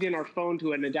plugged in our phone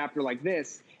to an adapter like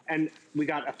this and we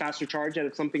got a faster charge out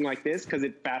of something like this because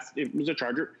it was a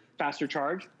charger, faster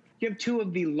charge? You have 2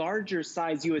 of the larger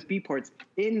size USB ports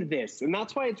in this. And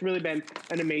that's why it's really been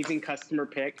an amazing customer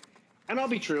pick. And I'll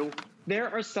be true,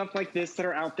 there are stuff like this that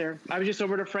are out there. I was just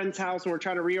over at a friend's house and we're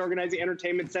trying to reorganize the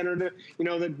entertainment center,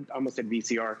 I almost said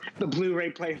VCR, the Blu-ray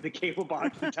player, the cable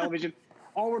box, the television,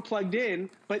 all were plugged in,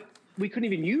 but we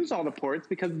couldn't even use all the ports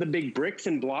because the big bricks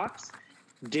and blocks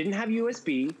didn't have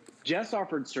USB, just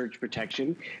offered surge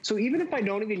protection. So even if I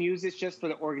don't even use this just for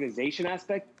the organization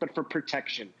aspect, but for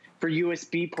protection, for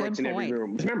USB ports in every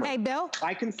room. Remember, hey, Bill,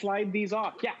 I can slide these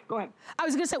off. Yeah, go ahead. I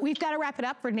was gonna say, we've gotta wrap it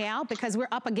up for now because we're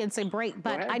up against a break,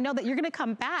 but I know that you're gonna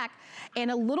come back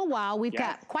in a little while. We've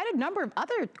got quite a number of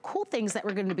other cool things that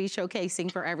we're gonna be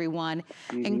showcasing for everyone,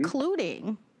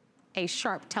 including a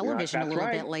Sharp television a little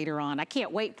bit later on. I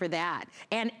can't wait for that.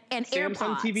 And Samsung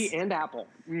AirPods. TV and Apple.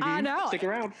 I know. Stick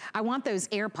around. I want those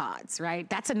AirPods, right?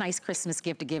 That's a nice Christmas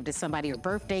gift to give to somebody, or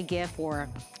birthday gift, or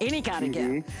any kind of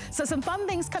gift. So some fun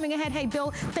things coming ahead. Hey,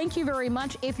 Bill, thank you very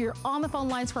much. If you're on the phone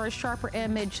lines for our Sharper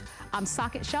Image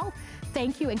socket shelf,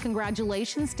 thank you and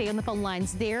congratulations. Stay on the phone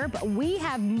lines there. But we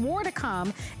have more to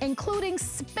come, including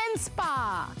Spin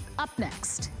Spa up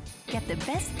next. Get the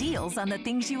best deals on the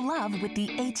things you love with the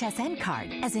HSN card.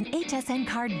 As an HSN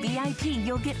card VIP,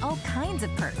 you'll get all kinds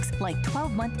of perks, like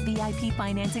 12-month VIP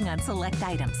financing on select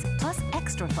items, plus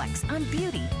extra flex on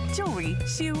beauty, jewelry,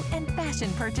 shoe, and fashion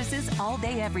purchases all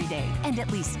day, every day. And at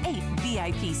least 8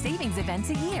 VIP savings events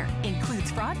a year.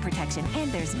 Includes fraud protection, and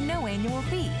there's no annual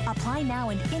fee. Apply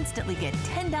now and instantly get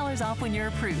 $10 off when you're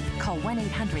approved. Call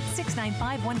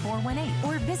 1-800-695-1418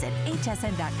 or visit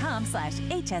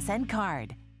hsn.com/HSN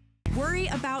card. Worry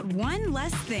about one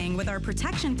less thing with our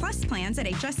Protection Plus plans at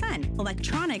HSN.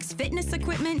 Electronics, fitness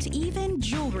equipment, even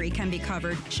jewelry can be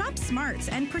covered. Shop smarts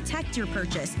and protect your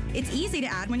purchase. It's easy to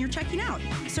add when you're checking out.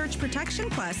 Search Protection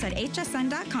Plus at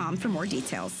hsn.com for more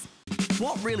details.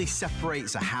 What really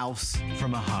separates a house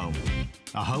from a home?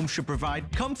 A home should provide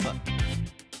comfort,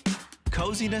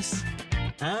 coziness,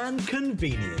 and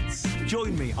convenience.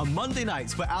 Join me on Monday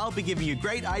nights where I'll be giving you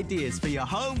great ideas for your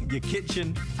home, your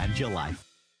kitchen, and your life.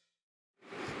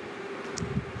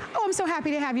 Oh, I'm so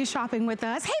happy to have you shopping with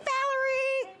us. Hey,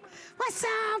 Valerie, what's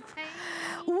up? Hey.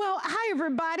 Well, hi,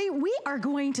 everybody. We are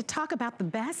going to talk about the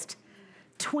best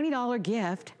 $20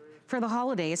 gift for the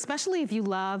holiday, especially if you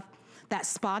love that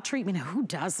spa treatment. Who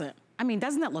doesn't? I mean,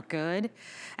 doesn't that look good?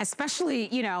 Especially,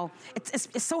 you know, it's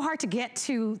so hard to get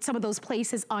to some of those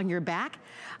places on your back.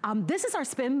 This is our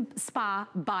Spin Spa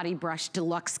Body Brush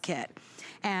Deluxe Kit.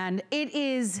 And it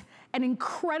is an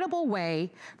incredible way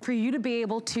for you to be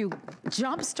able to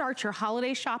jumpstart your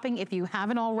holiday shopping if you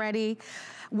haven't already.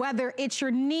 Whether it's your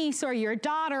niece or your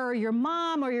daughter or your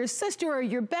mom or your sister or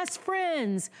your best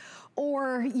friends,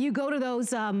 or you go to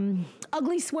those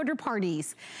ugly sweater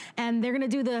parties and they're gonna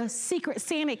do the secret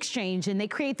Santa exchange and they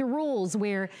create the rules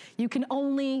where you can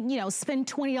only, you know, spend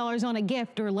 $20 on a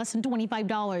gift or less than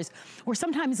 $25. Or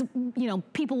sometimes, you know,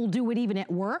 people will do it even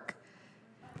at work.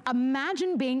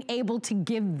 Imagine being able to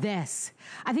give this.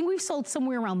 I think we've sold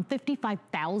somewhere around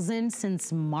 55,000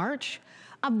 since March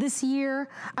of this year.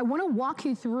 I wanna walk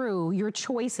you through your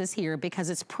choices here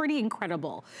because it's pretty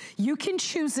incredible. You can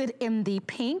choose it in the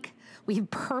pink, we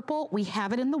have purple, we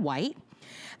have it in the white.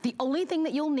 The only thing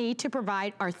that you'll need to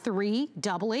provide are 3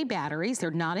 AA batteries.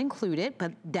 They're not included,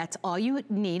 but that's all you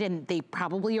need, and they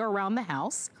probably are around the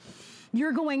house.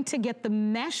 You're going to get the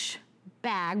mesh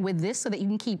bag with this so that you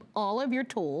can keep all of your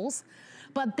tools.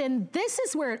 But then this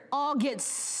is where it all gets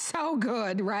so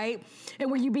good, right?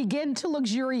 And where you begin to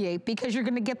luxuriate because you're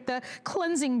gonna get the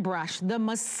cleansing brush, the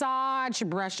massage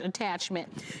brush attachment,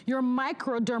 your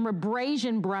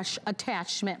microdermabrasion brush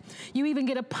attachment. You even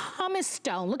get a pumice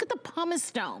stone. Look at the pumice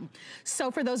stone. So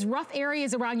for those rough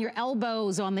areas around your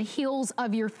elbows, on the heels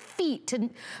of your feet to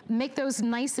make those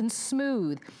nice and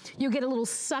smooth. You get a little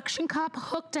suction cup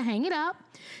hook to hang it up.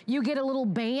 You get a little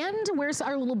band. Where's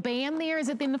our little band there? Is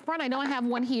it in the front? I know I have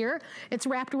one here. It's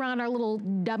wrapped around our little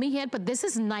dummy head, but this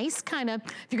is nice kind of,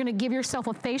 if you're gonna give yourself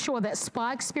a facial or that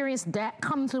spa experience, that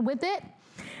comes with it.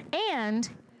 And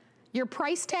your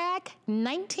price tag,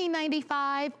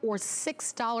 $19.95 or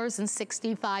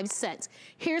 $6.65.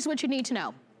 Here's what you need to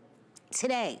know.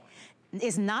 Today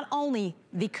is not only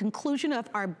the conclusion of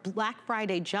our Black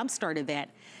Friday Jumpstart event,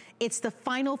 it's the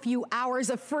final few hours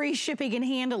of free shipping and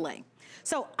handling.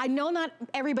 So I know not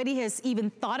everybody has even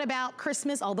thought about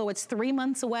Christmas, although it's 3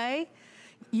 months away.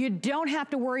 You don't have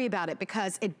to worry about it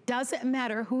because it doesn't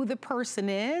matter who the person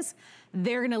is.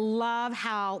 They're gonna love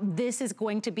how this is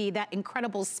going to be that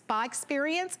incredible spa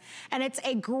experience. And it's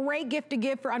a great gift to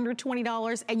give for under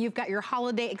 $20, and you've got your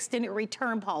holiday extended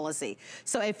return policy.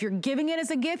 So if you're giving it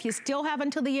as a gift, you still have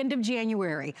until the end of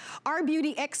January. Our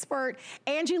beauty expert,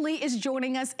 Angie Lee, is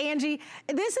joining us. Angie,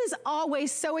 this is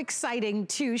always so exciting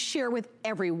to share with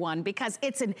everyone because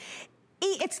it's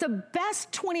the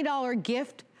best $20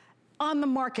 gift on the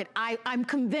market. I'm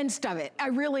convinced of it. I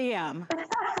really am.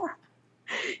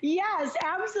 Yes,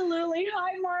 absolutely.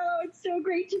 Hi, Marlo. It's so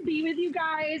great to be with you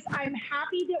guys. I'm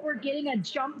happy that we're getting a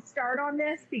jump start on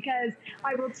this because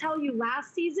I will tell you,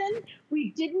 last season,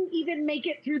 we didn't even make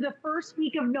it through the first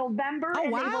week of November. Oh,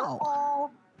 and wow. They were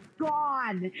all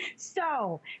gone.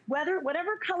 So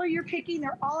whatever color you're picking,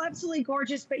 they're all absolutely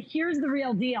gorgeous. But here's the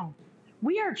real deal.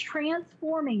 We are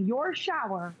transforming your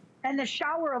shower and the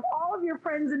shower of all of your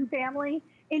friends and family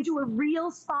into a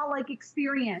real spa-like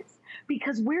experience,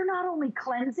 because we're not only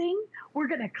cleansing, we're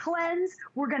going to cleanse,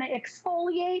 we're going to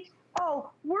exfoliate. Oh,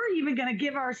 we're even going to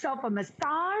give ourselves a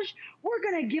massage. We're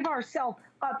going to give ourselves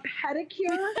a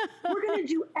pedicure. We're going to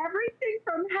do everything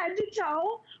from head to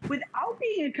toe without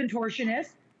being a contortionist.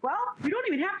 Well, you don't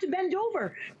even have to bend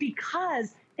over,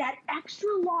 because that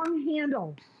extra long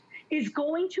handle is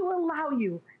going to allow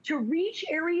you to reach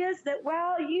areas that,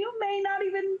 well, you may not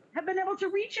even have been able to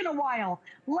reach in a while,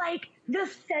 like the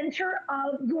center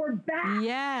of your back.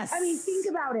 Yes. I mean, think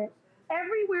about it.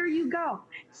 Everywhere you go,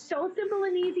 so simple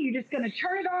and easy. You're just going to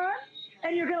turn it on,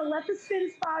 and you're going to let the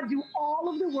Spin Spa do all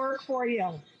of the work for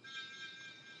you.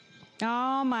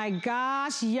 Oh my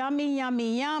gosh, yummy,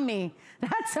 yummy, yummy.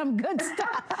 That's some good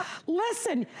stuff.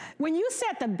 Listen, when you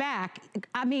said the back,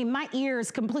 I mean, my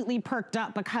ears completely perked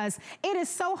up, because it is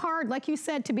so hard, like you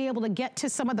said, to be able to get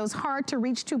to some of those hard to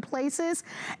reach to places.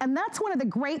 And that's one of the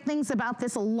great things about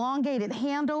this elongated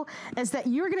handle, is that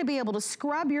you're gonna be able to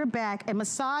scrub your back and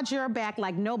massage your back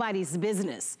like nobody's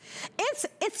business.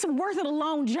 It's worth it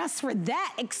alone just for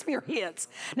that experience.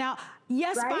 Now,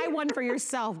 yes, right? Buy one for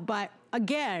yourself, but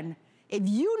again, if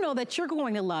you know that you're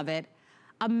going to love it,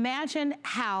 imagine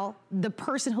how the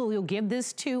person who you'll give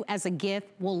this to as a gift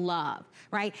will love,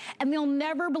 right? And they'll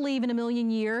never believe in a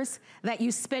million years that you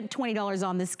spent $20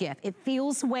 on this gift. It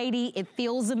feels weighty, it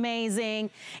feels amazing.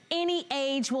 Any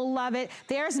age will love it.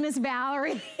 There's Miss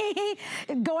Valerie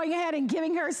going ahead and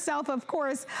giving herself, of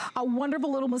course, a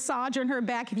wonderful little massage on her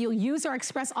back. If you'll use our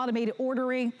express automated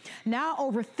ordering, now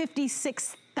over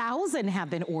 56,000 have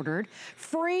been ordered.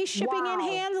 Free shipping and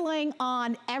handling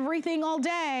on everything all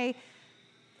day.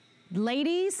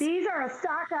 Ladies, these are a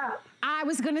stock up. I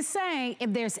was gonna say,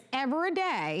 if there's ever a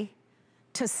day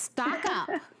to stock up,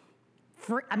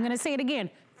 I'm gonna say it again,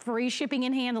 free shipping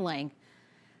and handling.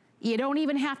 You don't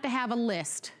even have to have a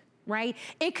list, right?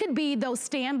 It could be those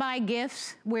standby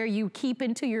gifts where you keep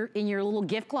in your little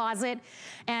gift closet,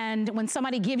 and when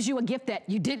somebody gives you a gift that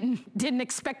you didn't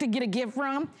expect to get a gift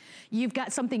from, you've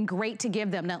got something great to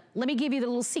give them. Now, let me give you the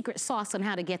little secret sauce on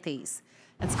how to get these.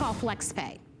 It's called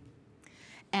FlexPay.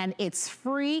 And it's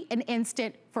free and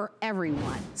instant for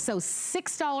everyone. So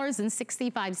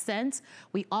 $6.65.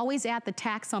 We always add the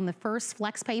tax on the first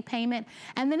FlexPay payment,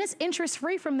 and then it's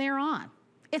interest-free from there on.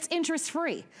 It's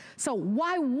interest-free. So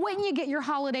why wouldn't you get your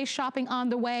holiday shopping on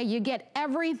the way? You get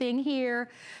everything here.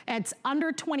 It's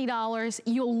under $20.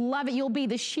 You'll love it. You'll be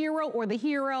the shero or the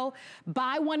hero.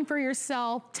 Buy one for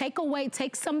yourself. Take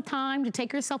some time to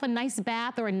take yourself a nice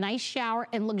bath or a nice shower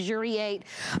and luxuriate.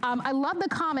 I love the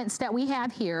comments that we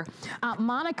have here.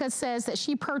 Monica says that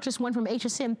she purchased one from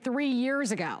HSN 3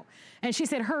 years ago. And she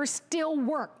said hers still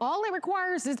work. All it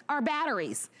requires is our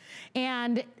batteries.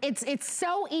 And it's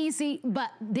so easy,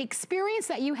 but the experience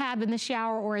that you have in the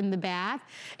shower or in the bath,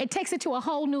 it takes it to a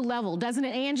whole new level, doesn't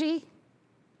it, Angie?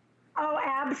 Oh,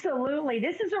 absolutely.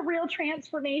 This is a real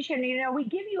transformation. You know, we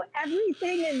give you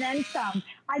everything and then some.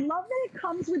 I love that it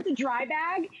comes with the dry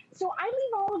bag. So I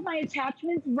leave all of my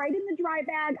attachments right in the dry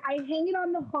bag. I hang it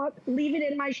on the hook, leave it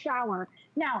in my shower.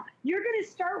 Now, you're going to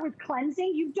start with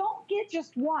cleansing. You don't get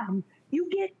just one. You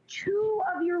get 2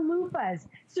 of your loofahs.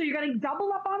 So you're going to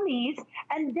double up on these.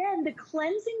 And then the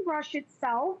cleansing brush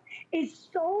itself is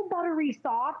so buttery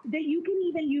soft that you can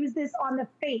even use this on the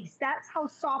face. That's how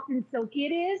soft and silky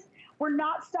it is. We're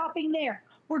not stopping there.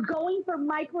 We're going for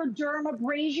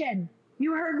microdermabrasion.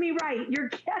 You heard me right. You're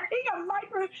getting a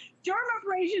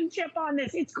microdermabrasion chip on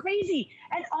this. It's crazy.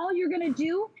 And all you're going to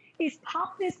do is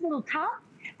pop this little top,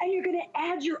 and you're going to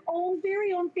add your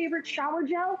very own favorite shower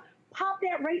gel. Pop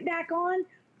that right back on,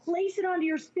 place it onto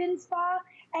your Spin Spa,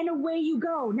 and away you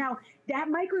go. Now, that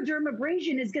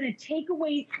microdermabrasion is going to take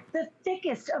away the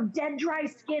thickest of dead, dry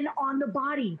skin on the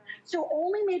body. So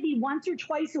only maybe once or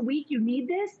twice a week you need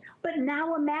this, but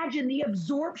now imagine the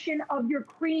absorption of your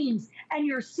creams and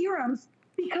your serums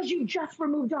because you just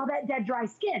removed all that dead, dry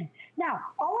skin. Now,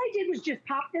 all I did was just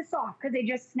pop this off because they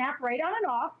just snap right on and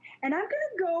off. And I'm going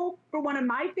to go for one of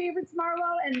my favorites,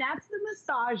 Marlo, and that's the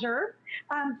massager.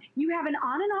 You have an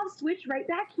on and off switch right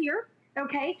back here,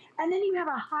 okay? And then you have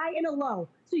a high and a low,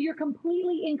 so you're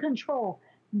completely in control.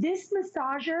 This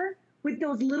massager with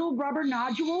those little rubber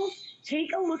nodules,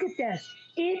 take a look at this.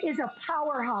 It is a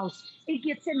powerhouse. It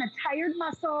gets in the tired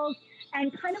muscles,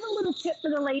 and kind of a little tip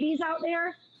for the ladies out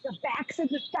there, the backs of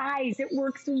the thighs, it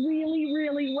works really,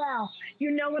 really well. You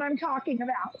know what I'm talking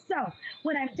about. So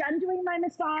when I'm done doing my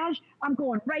massage, I'm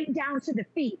going right down to the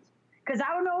feet. Because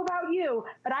I don't know about you,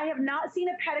 but I have not seen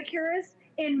a pedicurist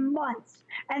in months.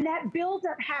 And that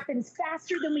buildup happens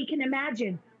faster than we can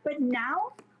imagine. But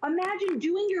now, imagine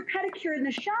doing your pedicure in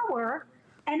the shower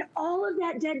and all of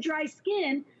that dead, dry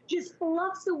skin just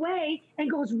fluffs away and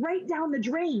goes right down the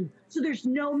drain. So there's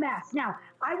no mess. Now,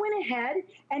 I went ahead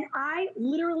and I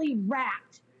literally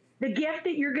wrapped the gift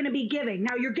that you're going to be giving.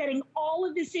 Now, you're getting all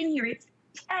of this in here. It's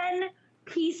 10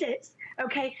 pieces,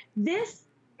 okay? This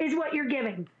is what you're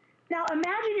giving. Now,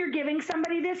 imagine you're giving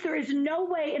somebody this. There is no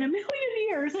way in a million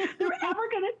years they're ever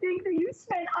going to think that you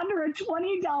spent under a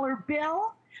 $20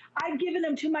 bill. I've given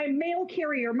them to my mail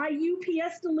carrier, my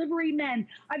UPS delivery men.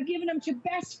 I've given them to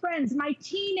best friends, my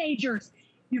teenagers.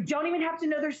 You don't even have to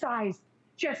know their size.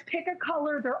 Just pick a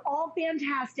color. They're all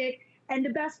fantastic. And the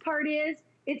best part is,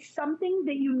 it's something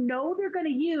that you know they're going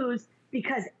to use,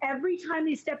 because every time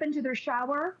they step into their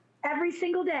shower, every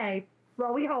single day,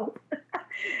 well, we hope,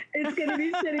 it's going to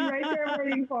be sitting right there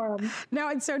waiting for them. No,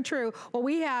 it's so true. Well,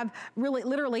 we have really,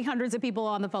 literally hundreds of people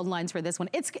on the phone lines for this one.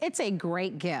 It's a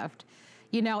great gift.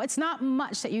 You know, it's not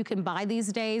much that you can buy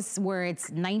these days where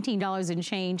it's $19 and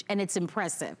change, and it's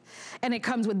impressive. And it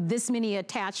comes with this many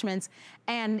attachments,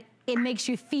 and it makes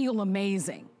you feel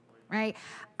amazing, right?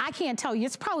 I can't tell you,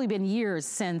 it's probably been years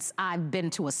since I've been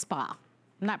to a spa.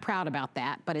 I'm not proud about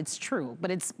that, but it's true. But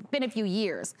it's been a few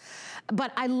years.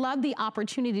 But I love the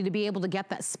opportunity to be able to get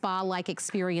that spa-like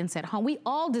experience at home. We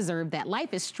all deserve that.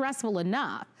 Life is stressful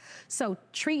enough. So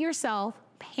treat yourself,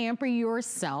 pamper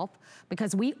yourself,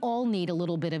 because we all need a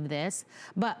little bit of this.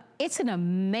 But it's an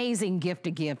amazing gift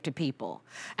to give to people.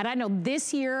 And I know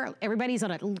this year, everybody's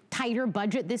on a tighter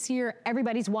budget this year.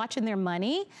 Everybody's watching their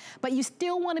money, but you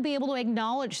still want to be able to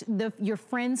acknowledge your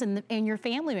friends and your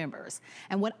family members.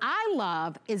 And what I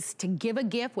love is to give a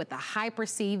gift with a high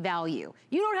perceived value.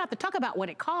 You don't have to talk about what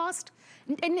it cost.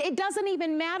 And it doesn't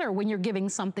even matter when you're giving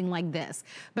something like this,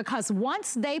 because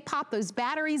once they pop those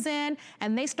batteries in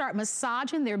and they start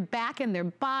massaging their back and their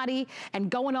body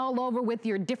and going all over with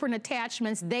your different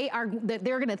attachments,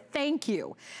 they're gonna thank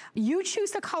you. You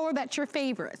choose the color that's your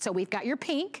favorite. So we've got your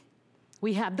pink,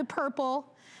 we have the purple,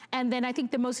 and then I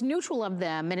think the most neutral of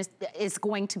them is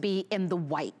going to be in the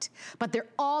white. But they're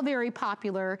all very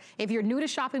popular. If you're new to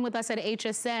shopping with us at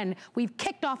HSN, we've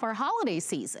kicked off our holiday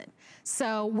season.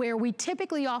 So where we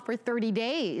typically offer 30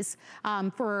 days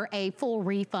for a full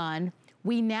refund,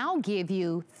 we now give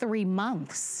you 3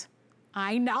 months.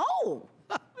 I know.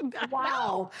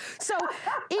 Wow. So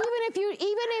even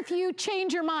if you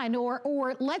change your mind,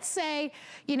 or let's say,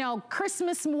 you know,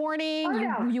 Christmas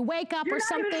morning, you wake up or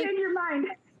something. You're not gonna change your mind.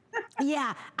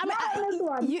 Yeah, I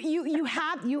mean,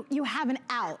 you have an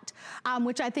out,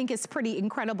 which I think is pretty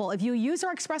incredible. If you use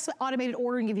our express automated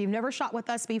ordering, if you've never shopped with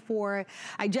us before,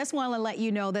 I just want to let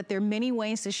you know that there are many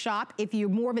ways to shop. If you're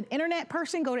more of an internet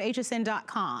person, go to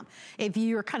hsn.com. If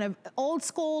you're kind of old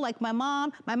school like my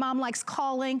mom likes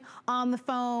calling on the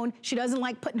phone. She doesn't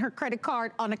like putting her credit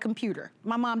card on a computer.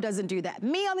 My mom doesn't do that.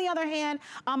 Me, on the other hand,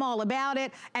 I'm all about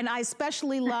it, and I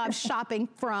especially love shopping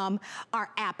from our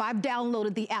app. I've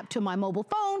downloaded the app to my mobile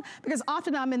phone because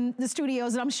often I'm in the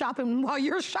studios and I'm shopping while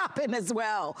you're shopping as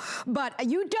well. But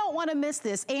you don't want to miss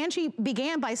this. Angie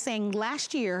began by saying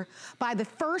last year, by the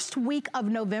first week of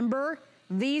November,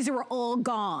 these were all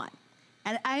gone.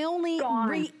 And I only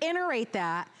reiterate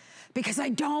that because I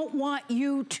don't want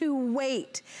you to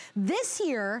wait. This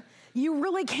year, you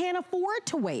really can't afford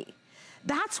to wait.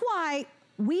 That's why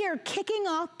we are kicking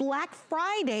off Black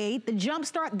Friday, the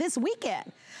Jumpstart, this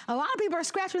weekend. A lot of people are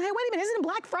scratching, hey, wait a minute, isn't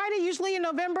Black Friday usually in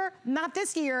November? Not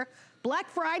this year. Black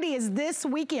Friday is this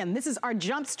weekend. This is our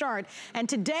Jumpstart. And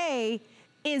today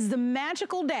is the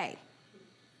magical day,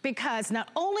 because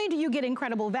not only do you get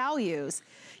incredible values,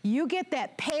 you get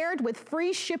that paired with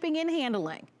free shipping and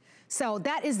handling. So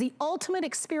that is the ultimate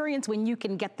experience when you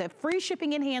can get the free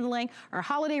shipping and handling, our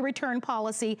holiday return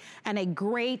policy, and a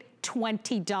great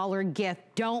 $20 gift.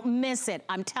 Don't miss it.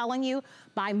 I'm telling you,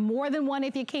 buy more than one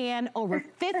if you can. Over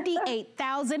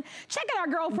 58,000. Check out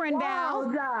our girlfriend, Val.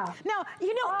 Now,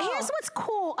 you know, here's what's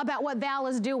cool about what Val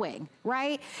is doing,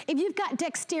 right? If you've got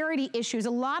dexterity issues,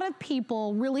 a lot of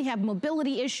people really have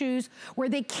mobility issues where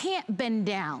they can't bend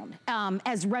down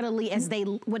as readily as they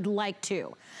would like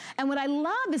to. And what I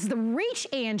love is the reach,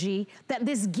 Angie, that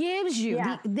this gives you.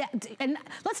 And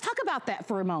let's talk about that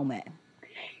for a moment.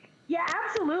 Yeah,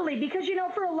 absolutely. Because, you know,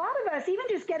 for a lot of us, even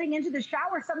just getting into the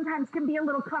shower sometimes can be a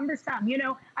little cumbersome. You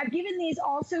know, I've given these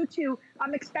also to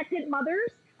expectant mothers.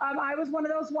 I was one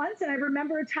of those once, and I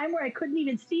remember a time where I couldn't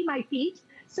even see my feet.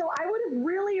 So I would have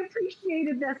really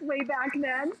appreciated this way back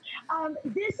then.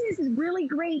 This is really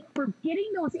great for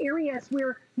getting those areas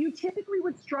where you typically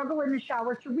would struggle in the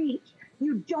shower to reach.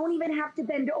 You don't even have to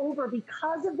bend over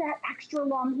because of that extra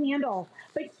long handle.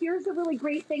 But here's the really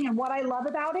great thing, and what I love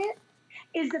about it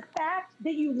is the fact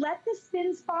that you let the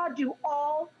spin spa do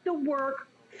all the work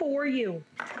for you.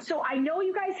 So I know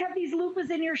you guys have these loofahs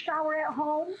in your shower at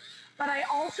home, but I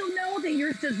also know that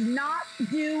yours does not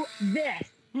do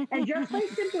this. And just by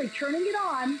simply turning it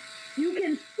on, you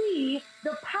can see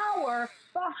the power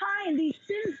behind these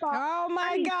thin spots. Oh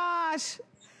my gosh.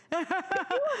 Can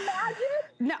you imagine?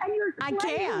 No, and you're I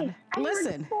can. and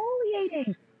Listen. You're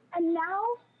exfoliating. And now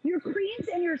your creams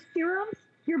and your serums,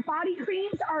 your body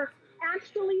creams are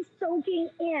actually soaking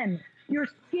in. Your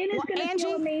skin is going to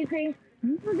feel amazing.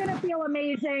 You're going to feel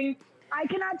amazing. I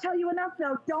cannot tell you enough,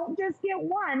 though. Don't just get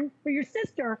one for your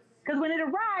sister, because when it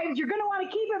arrives, you're going to want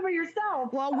to keep it for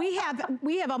yourself. Well, we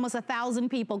have almost 1,000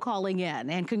 people calling in,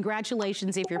 and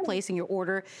congratulations if you're placing your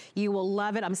order. You will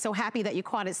love it. I'm so happy that you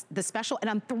caught it, the special, and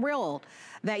I'm thrilled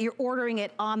that you're ordering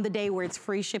it on the day where it's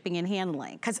free shipping and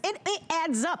handling, because it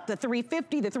adds up, the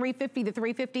 $350, the $350, the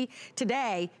 $350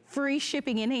 today, free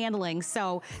shipping and handling.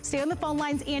 So stay on the phone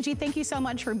lines. Angie, thank you so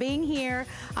much for being here.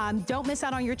 Don't miss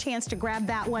out on your chance to grab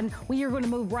that one. We are going to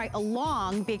move right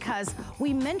along because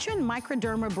we mentioned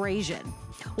microdermabrasion.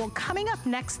 Well, coming up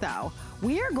next, though,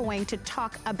 we are going to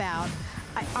talk about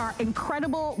our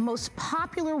incredible, most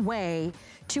popular way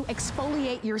to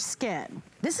exfoliate your skin.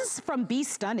 This is from Be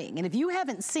Stunning, and if you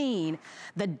haven't seen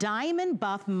the Diamond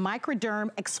Buff Microderm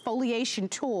Exfoliation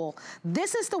Tool,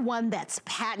 this is the one that's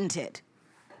patented.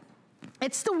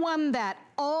 It's the one that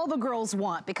all the girls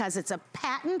want because it's a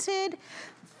patented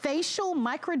facial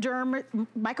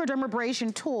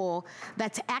microdermabrasion tool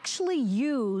that's actually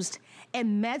used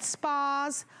in med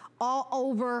spas all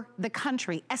over the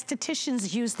country.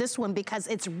 Estheticians use this one because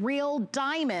it's real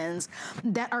diamonds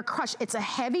that are crushed. It's a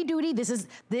heavy duty. This is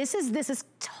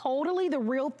totally the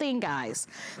real thing, guys.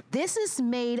 This is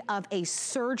made of a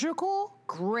surgical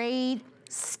grade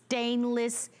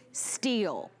stainless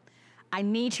steel. I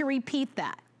need to repeat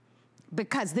that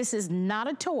because this is not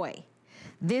a toy.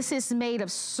 This is made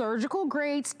of surgical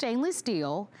grade stainless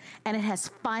steel, and it has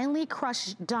finely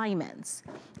crushed diamonds.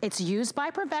 It's used by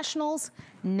professionals,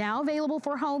 now available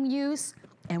for home use.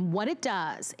 And what it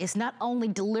does is not only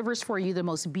delivers for you the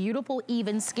most beautiful,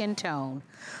 even skin tone,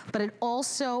 but it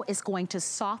also is going to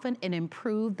soften and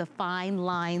improve the fine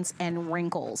lines and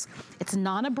wrinkles. It's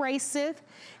non-abrasive.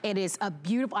 It is a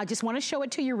beautiful, I just want to show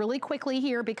it to you really quickly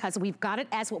here because we've got it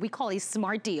as what we call a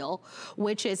smart deal,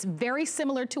 which is very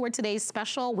similar to our today's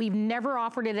special. We've never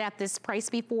offered it at this price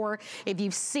before. If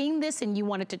you've seen this and you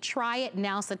wanted to try it,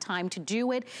 now's the time to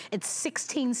do it. It's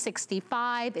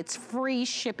 $16.65. It's free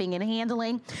shipping and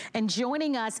handling. And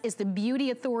joining us is the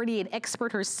beauty authority and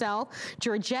expert herself.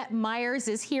 Georgette Myers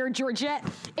is here. Georgette,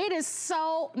 it is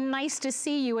so nice to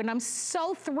see you, and I'm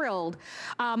so thrilled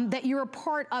that you're a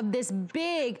part of this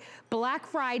big Black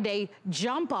Friday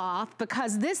jump off,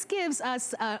 because this gives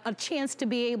us a chance to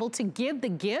be able to give the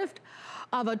gift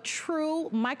of a true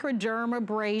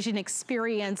microdermabrasion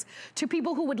experience to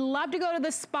people who would love to go to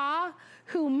the spa,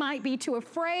 who might be too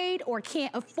afraid or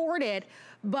can't afford it,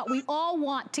 but we all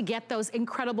want to get those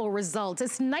incredible results.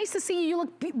 It's nice to see you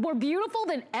look more beautiful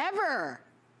than ever.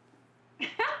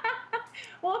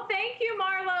 Well, thank you,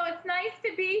 Marlo. It's nice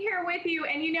to be here with you.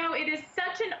 And you know, it is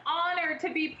such an honor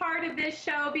to be part of this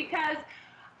show because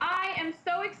I am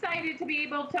so excited to be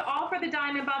able to offer the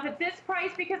Diamond Buff at this price,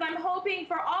 because I'm hoping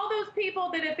for all those people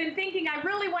that have been thinking, I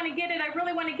really want to get it, I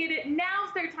really want to get it,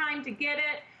 now's their time to get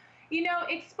it. You know,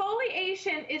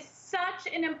 exfoliation is such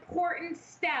an important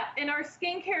step in our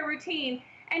skincare routine.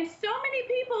 And so many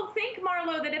people think,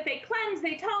 Marlo, that if they cleanse,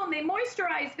 they tone, they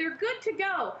moisturize, they're good to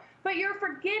go. But you're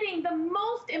forgetting the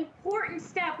most important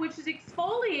step, which is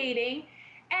exfoliating.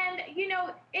 And, you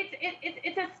know,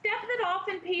 it's a step that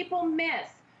often people miss.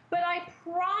 But I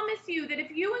promise you that if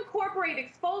you incorporate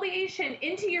exfoliation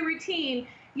into your routine,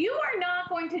 you are not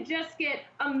going to just get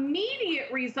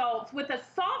immediate results with a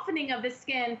softening of the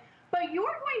skin, but you're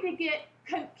going to get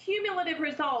cumulative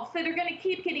results that are going to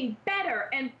keep getting better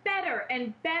and better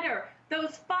and better.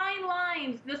 Those fine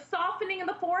lines, the softening of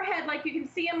the forehead, like you can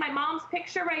see in my mom's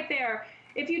picture right there.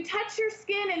 If you touch your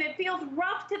skin and it feels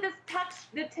rough to this touch,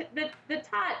 the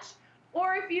touch,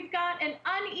 or if you've got an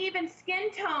uneven skin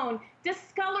tone,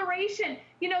 discoloration,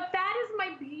 you know, that is my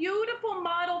beautiful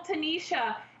model,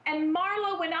 Tanisha. And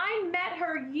Marlo, when I met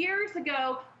her years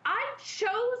ago, I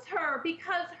chose her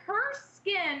because her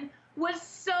skin was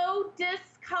so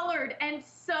discolored and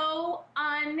so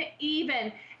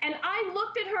uneven. And I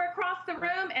looked at her across the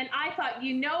room and I thought,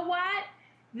 you know what?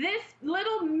 This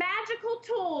little magical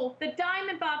tool, the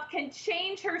Diamond Buff, can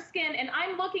change her skin. And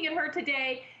I'm looking at her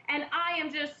today and I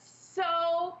am just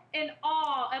so in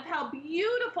awe of how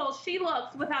beautiful she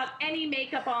looks without any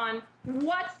makeup on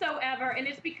whatsoever. And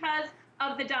it's because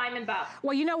of the Diamond Buff.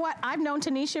 Well, you know what? I've known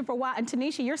Tanisha for a while, and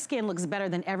Tanisha, your skin looks better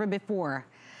than ever before.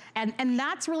 And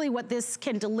that's really what this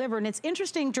can deliver. And it's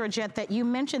interesting, Georgette, that you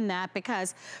mentioned that,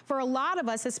 because for a lot of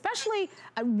us, especially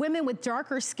women with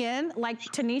darker skin, like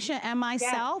Tanisha and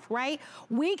myself, right?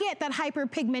 We get that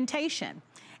hyperpigmentation.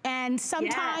 And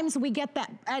sometimes we get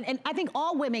that, and I think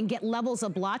all women get levels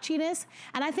of blotchiness.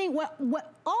 And I think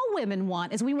what all women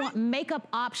want is we want makeup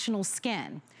optional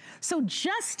skin. So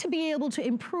just to be able to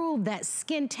improve that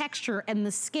skin texture and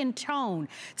the skin tone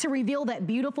to reveal that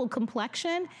beautiful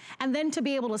complexion, and then to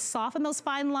be able to soften those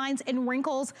fine lines and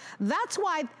wrinkles, that's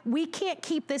why we can't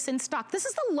keep this in stock. This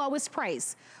is the lowest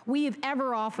price we've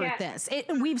ever offered this.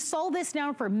 We've sold this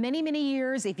now for many, many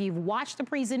years. If you've watched the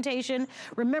presentation,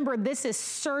 remember this is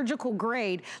surgical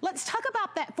grade. Let's talk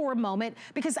about that for a moment,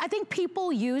 because I think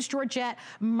people use, Georgette,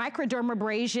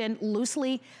 microdermabrasion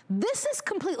loosely. This is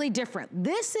completely different.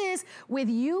 This is, with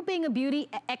you being a beauty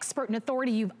expert and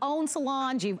authority, you've owned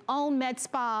salons, you've owned med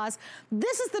spas.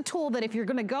 This is the tool that if you're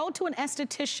gonna go to an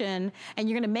esthetician and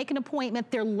you're gonna make an appointment,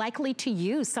 they're likely to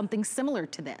use something similar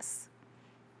to this.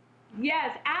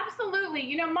 Yes, absolutely.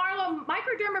 You know, Marlo,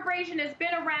 microdermabrasion has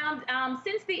been around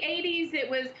since the 80s. It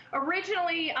was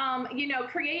originally, you know,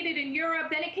 created in Europe.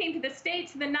 Then it came to the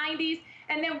States in the 90s.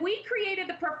 And then we created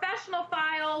the professional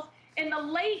files in the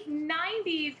late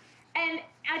 90s. And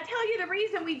I tell you the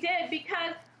reason we did,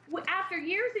 because after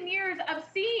years and years of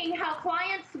seeing how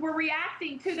clients were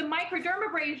reacting to the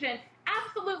microdermabrasion,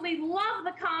 absolutely love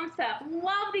the concept,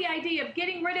 love the idea of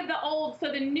getting rid of the old so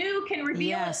the new can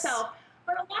reveal itself.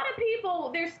 But a lot of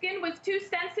people, their skin was too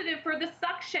sensitive for the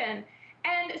suction.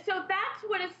 And so that's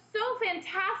what is so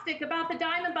fantastic about the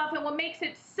Diamond Buff and what makes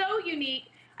it so unique.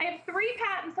 I have 3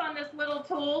 patents on this little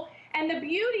tool, and the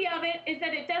beauty of it is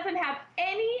that it doesn't have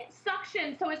any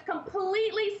suction, so it's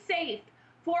completely safe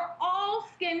for all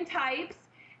skin types,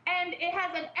 and it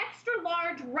has an extra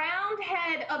large round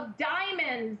head of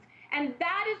diamonds, and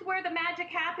that is where the magic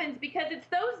happens, because it's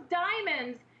those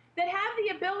diamonds that have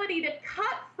the ability to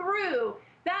cut through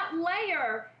that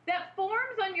layer that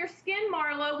forms on your skin,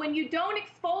 Marlo, when you don't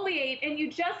exfoliate and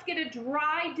you just get a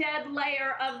dry, dead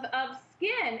layer of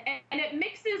skin, and it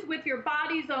mixes with your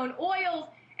body's own oils,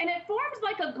 and it forms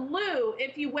like a glue,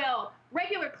 if you will.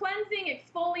 Regular cleansing,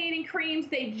 exfoliating creams,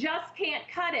 they just can't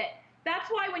cut it. That's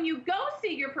why when you go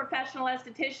see your professional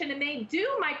esthetician and they do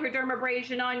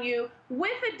microdermabrasion on you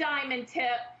with a diamond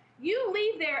tip, you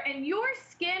leave there and your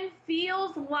skin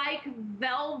feels like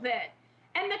velvet.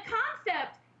 And the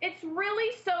concept, it's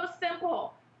really so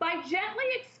simple. By gently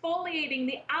exfoliating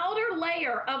the outer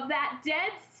layer of that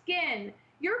dead skin,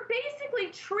 you're basically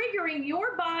triggering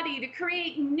your body to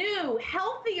create new,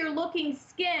 healthier looking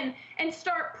skin and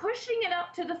start pushing it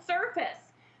up to the surface.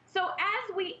 So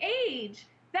as we age,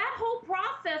 that whole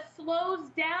process slows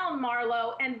down,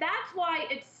 Marlo, and that's why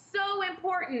it's so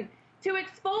important to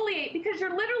exfoliate, because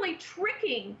you're literally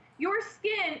tricking your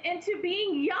skin into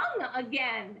being young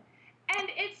again. And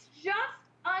it's just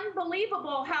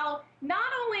unbelievable how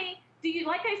not only do you,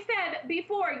 like I said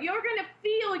before, you're gonna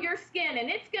feel your skin and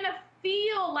it's gonna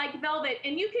feel like velvet,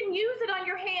 and you can use it on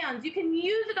your hands, you can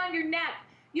use it on your neck,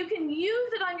 you can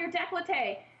use it on your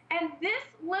décolleté. And this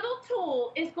little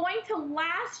tool is going to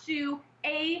last you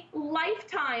a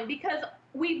lifetime, because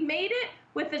we've made it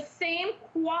with the same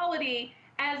quality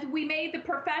as we made the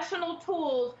professional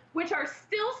tools, which are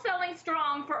still selling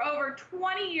strong for over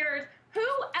 20 years. Who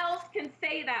else can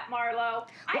say that, Marlo?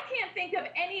 I can't think of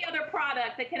any other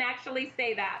product that can actually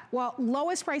say that. Well,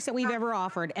 lowest price that we've ever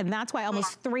offered, and that's why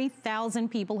almost 3,000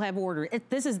 people have ordered.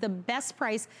 This is the best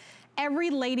price.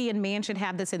 Every lady and man should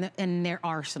have this in their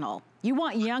arsenal. You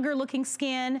want younger looking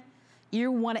skin,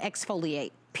 you want to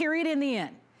exfoliate, period, in the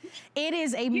end. It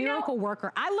is a miracle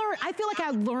worker. I feel like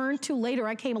I learned too late, or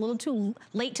I came a little too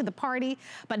late to the party,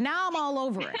 but now I'm all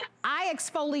over it. I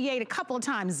exfoliate a couple of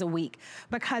times a week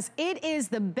because it is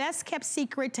the best kept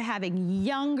secret to having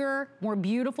younger, more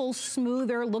beautiful,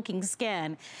 smoother looking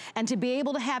skin, and to be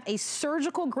able to have a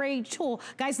surgical grade tool.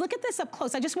 Guys, look at this up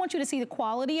close. I just want you to see the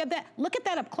quality of that. Look at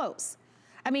that up close.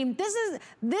 I mean, this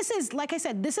is, like I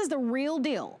said, this is the real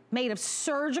deal, made of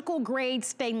surgical grade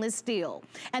stainless steel.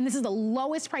 And this is the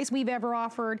lowest price we've ever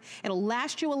offered. It'll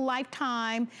last you a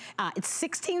lifetime. It's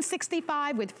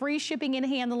 $16.65 with free shipping and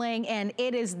handling, and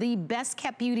it is the best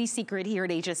kept beauty secret here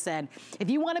at HSN. If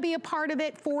you want to be a part of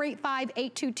it,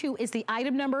 485-822 is the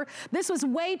item number. This was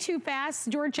way too fast,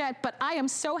 Georgette, but I am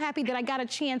so happy that I got a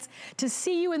chance to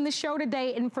see you in the show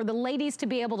today, and for the ladies to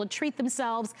be able to treat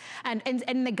themselves,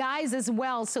 and the guys as well.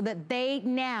 well so that they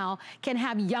now can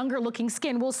have younger looking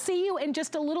skin. We'll see you in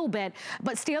just a little bit,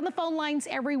 but stay on the phone lines,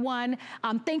 everyone.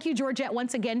 Thank you, Georgette,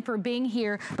 once again for being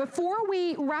here. Before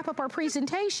we wrap up our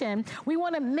presentation, we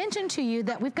want to mention to you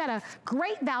that we've got a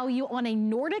great value on a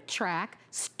Nordic Track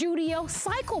Studio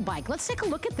cycle bike. Let's take a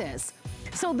look at this.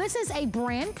 So this is a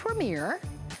brand premiere.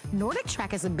 Nordic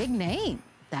Track is a big name.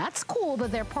 That's cool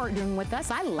that they're partnering with us.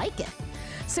 I like it.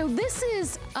 So this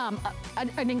is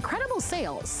an incredible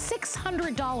sale,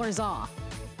 $600 off.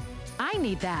 I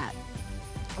need that,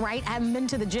 right? I haven't been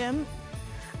to the gym,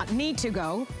 need to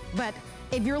go, but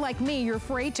if you're like me, you're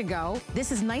afraid to go,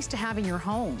 this is nice to have in your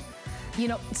home. You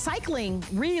know, cycling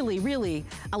really, really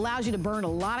allows you to burn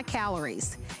a lot of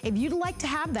calories. If you'd like to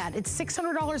have that, it's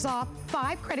 $600 off,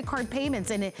 5 credit card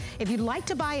payments, and if you'd like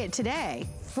to buy it today,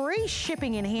 free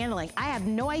shipping and handling. I have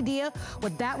no idea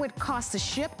what that would cost to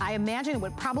ship. I imagine it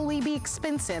would probably be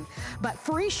expensive, but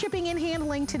free shipping and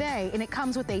handling today, and it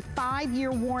comes with a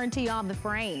 5-year warranty on the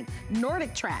frame.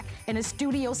 Nordic Track and a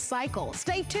studio cycle.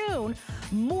 Stay tuned.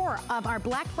 More of our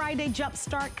Black Friday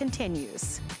Jumpstart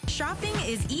continues. Shopping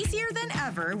is easier than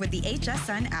ever with the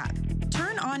HSN app.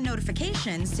 Turn on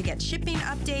notifications to get shipping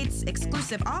updates,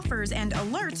 exclusive offers, and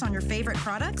alerts on your favorite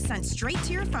products sent straight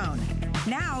to your phone.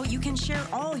 Now you can share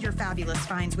all your fabulous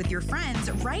finds with your friends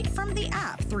right from the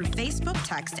app through Facebook,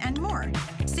 text, and more.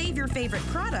 Save your favorite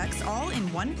products all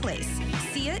in one place.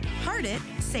 See it, heart it,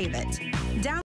 save it.